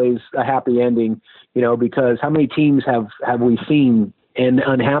not always a happy ending, because how many teams have we seen end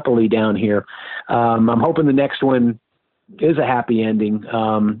unhappily down here? I'm hoping the next one is a happy ending.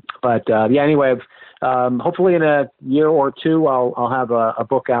 Anyway, hopefully in a year or two, I'll have a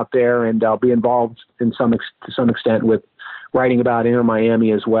book out there, and I'll be involved to some extent with writing about Inter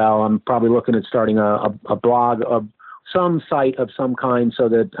Miami as well. I'm probably looking at starting a blog of some site of some kind so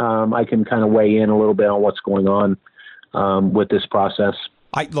that I can kind of weigh in a little bit on what's going on with this process.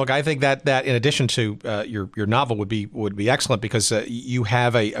 I think that in addition to your novel would be excellent because you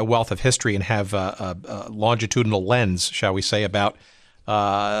have a wealth of history and have a longitudinal lens, shall we say, about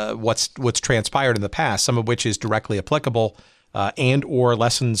what's transpired in the past, some of which is directly applicable and or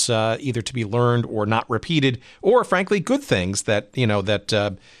lessons either to be learned or not repeated, or frankly good things that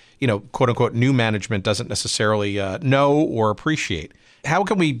quote unquote new management doesn't necessarily know or appreciate. How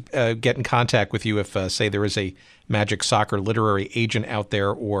can we get in contact with you if say there is a Magic Soccer literary agent out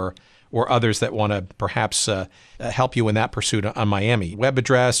there or others that want to perhaps help you in that pursuit on Miami? Web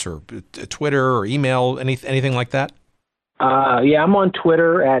address or Twitter or email, anything like that? I'm on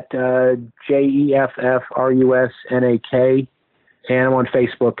Twitter at JEFFRUSNAK, and I'm on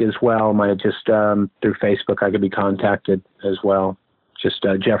Facebook as well. Through Facebook I could be contacted as well. Just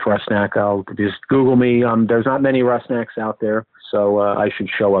Jeff Rusnak. I'll just Google me. There's not many Rusnaks out there, so I should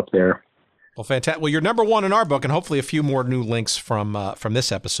show up there. Well, fantastic. Well, you're number one in our book, and hopefully a few more new links from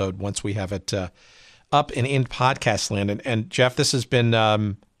this episode once we have it up and in podcast land. And Jeff, this has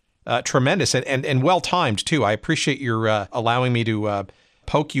been tremendous and well-timed, too. I appreciate your allowing me to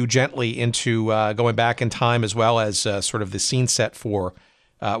poke you gently into going back in time as well as sort of the scene set for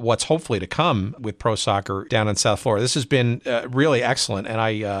what's hopefully to come with pro soccer down in South Florida. This has been really excellent, and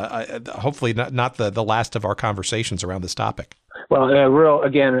I hopefully not the last of our conversations around this topic. Well, a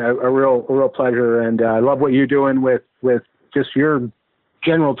real pleasure, and I love what you're doing with just your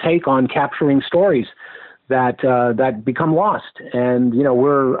general take on capturing stories that become lost. And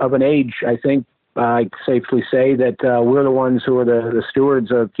we're of an age, I think I safely say that we're the ones who are the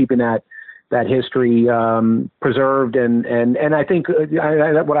stewards of keeping that history preserved. And I think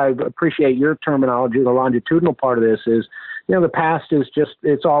what I appreciate your terminology, the longitudinal part of this is, the past is just,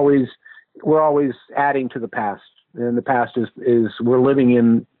 we're always adding to the past. And the past is we're living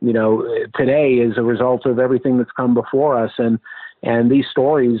in, today as a result of everything that's come before us. And these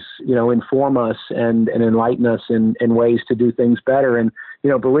stories, inform us and enlighten us in ways to do things better. And,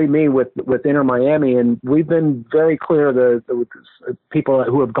 believe me, with Inter Miami, and we've been very clear, the people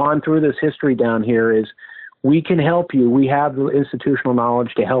who have gone through this history down here, is we can help you. We have the institutional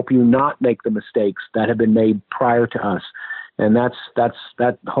knowledge to help you not make the mistakes that have been made prior to us. And that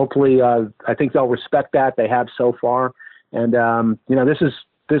hopefully, I think they'll respect that. They have so far. And, I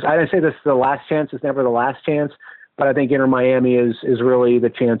didn't say this is the last chance. It's never the last chance. But I think Inter Miami is really the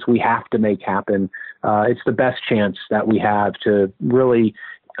chance we have to make happen. It's the best chance that we have to really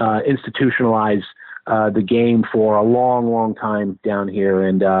institutionalize the game for a long, long time down here.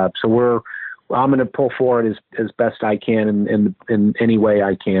 And so I'm going to pull for it as best I can in any way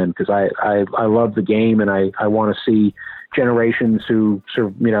I can, because I love the game, and I want to see generations who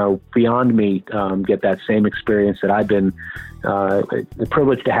beyond me get that same experience that I've been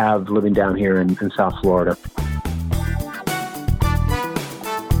privileged to have living down here in South Florida.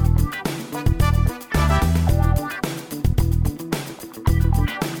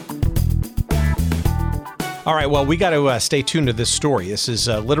 All right, well, we got to stay tuned to this story. This is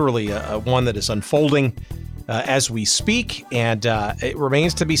literally one that is unfolding as we speak, and it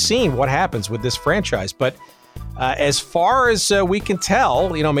remains to be seen what happens with this franchise. But as far as we can tell,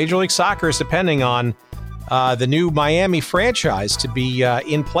 Major League Soccer is depending on the new Miami franchise to be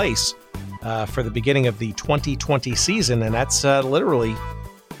in place for the beginning of the 2020 season, and that's literally,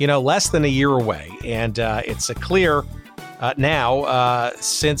 less than a year away. And it's clear now,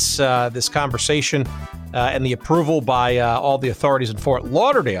 since this conversation and the approval by all the authorities in Fort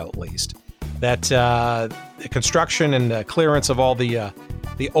Lauderdale, at least, that the construction and clearance of all the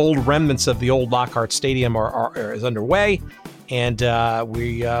old remnants of the old Lockhart Stadium is underway, and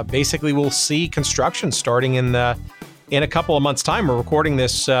we basically will see construction starting in in a couple of months' time. We're recording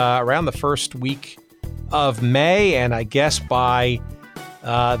this around the first week of May, and I guess by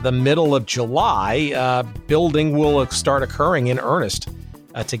the middle of July, building will start occurring in earnest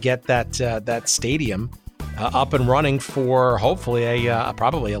to get that stadium up and running for hopefully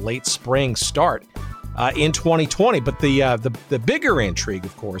probably a late spring start in 2020. But the bigger intrigue,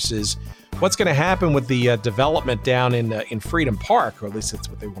 of course, is what's going to happen with the development down in Freedom Park, or at least that's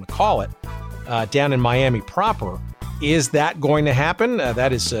what they want to call it, down in Miami proper. Is that going to happen?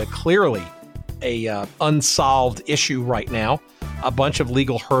 That is clearly a unsolved issue right now. A bunch of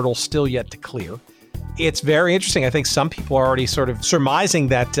legal hurdles still yet to clear. It's very interesting. I think some people are already sort of surmising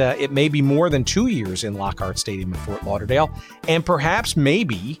that it may be more than 2 years in Lockhart Stadium in Fort Lauderdale. And perhaps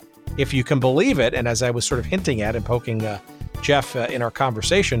maybe, if you can believe it, and as I was sort of hinting at and poking Jeff in our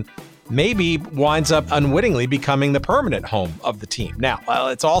conversation, maybe winds up unwittingly becoming the permanent home of the team. Now,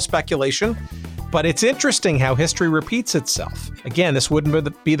 it's all speculation, but it's interesting how history repeats itself. Again, this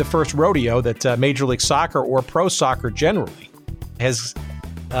wouldn't be the first rodeo that Major League Soccer or pro soccer generally has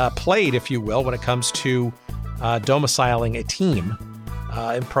played, if you will, when it comes to domiciling a team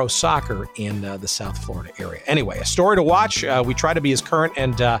in pro soccer in the South Florida area. Anyway, a story to watch. We try to be as current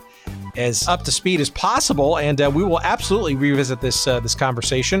and as up to speed as possible, and we will absolutely revisit this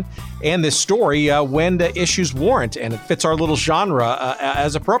conversation and this story when the issues warrant, and it fits our little genre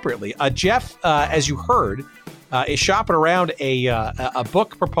as appropriately. Jeff, as you heard, is shopping around a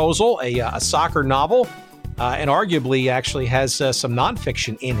book proposal, a soccer novel, and arguably actually has some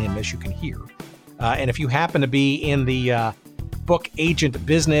nonfiction in him, as you can hear. And if you happen to be in the book agent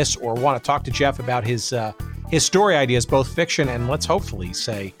business or want to talk to Jeff about his story ideas, both fiction and let's hopefully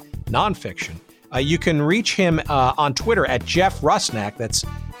say nonfiction, you can reach him on Twitter at Jeff Rusnak. That's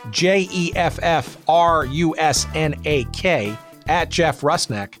JEFFRUSNAK at Jeff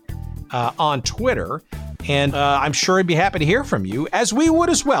Rusnak on Twitter. And I'm sure he'd be happy to hear from you, as we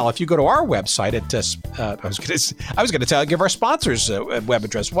would as well if you go to our website at I was going to give our sponsors a web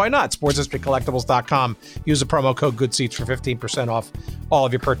address. Why not? SportsHistoryCollectibles.com. Use the promo code GoodSeats for 15% off all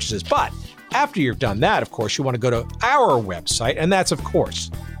of your purchases. But after you've done that, of course, you want to go to our website, and that's, of course,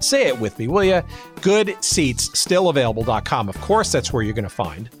 say it with me, will you? GoodSeatsStillAvailable.com. Of course, that's where you're going to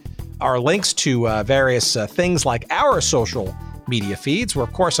find our links to various things like our social media feeds. We're,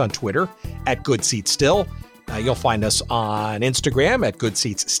 of course, on Twitter at Good Seats Still. You'll find us on Instagram at Good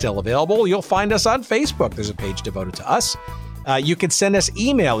Seats Still Available. You'll find us on Facebook. There's a page devoted to us. You can send us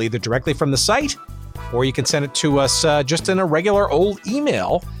email either directly from the site, or you can send it to us just in a regular old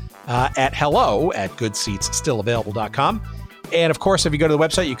email at hello@goodseatsstillavailable.com. And of course, if you go to the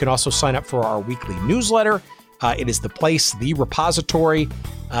website, you can also sign up for our weekly newsletter. It is the place, the repository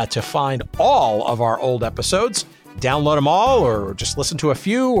to find all of our old episodes. Download them all, or just listen to a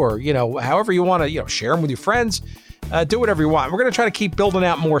few, or however you want to share them with your friends. Do whatever you want. We're going to try to keep building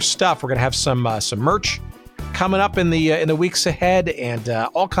out more stuff. We're going to have some merch coming up in the weeks ahead, and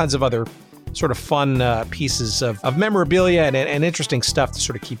all kinds of other sort of fun pieces of memorabilia and interesting stuff to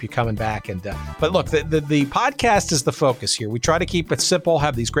sort of keep you coming back. And but look, the podcast is the focus here. We try to keep it simple,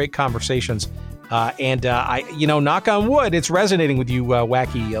 have these great conversations, and I knock on wood, it's resonating with you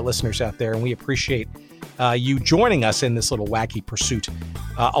wacky listeners out there, and we appreciate you joining us in this little wacky pursuit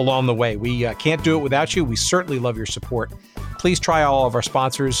along the way. We can't do it without you. We certainly love your support. Please try all of our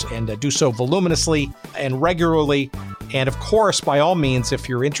sponsors and do so voluminously and regularly. And of course, by all means, if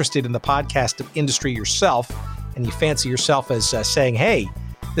you're interested in the podcast industry yourself and you fancy yourself as saying, hey,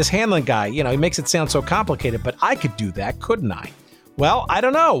 this Hanlon guy, he makes it sound so complicated, but I could do that, couldn't I? Well, I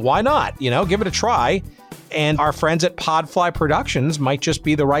don't know. Why not? Give it a try. And our friends at Podfly Productions might just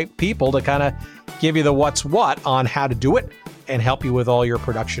be the right people to kind of give you the what's what on how to do it and help you with all your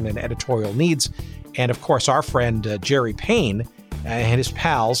production and editorial needs. And of course, our friend Jerry Payne and his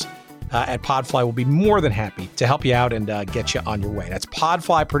pals at Podfly will be more than happy to help you out and get you on your way. That's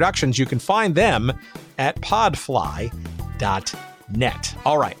Podfly Productions. You can find them at podfly.net.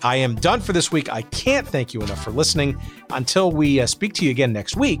 All right, I am done for this week. I can't thank you enough for listening. Until we speak to you again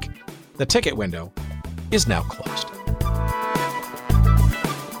next week, the ticket window is now closed.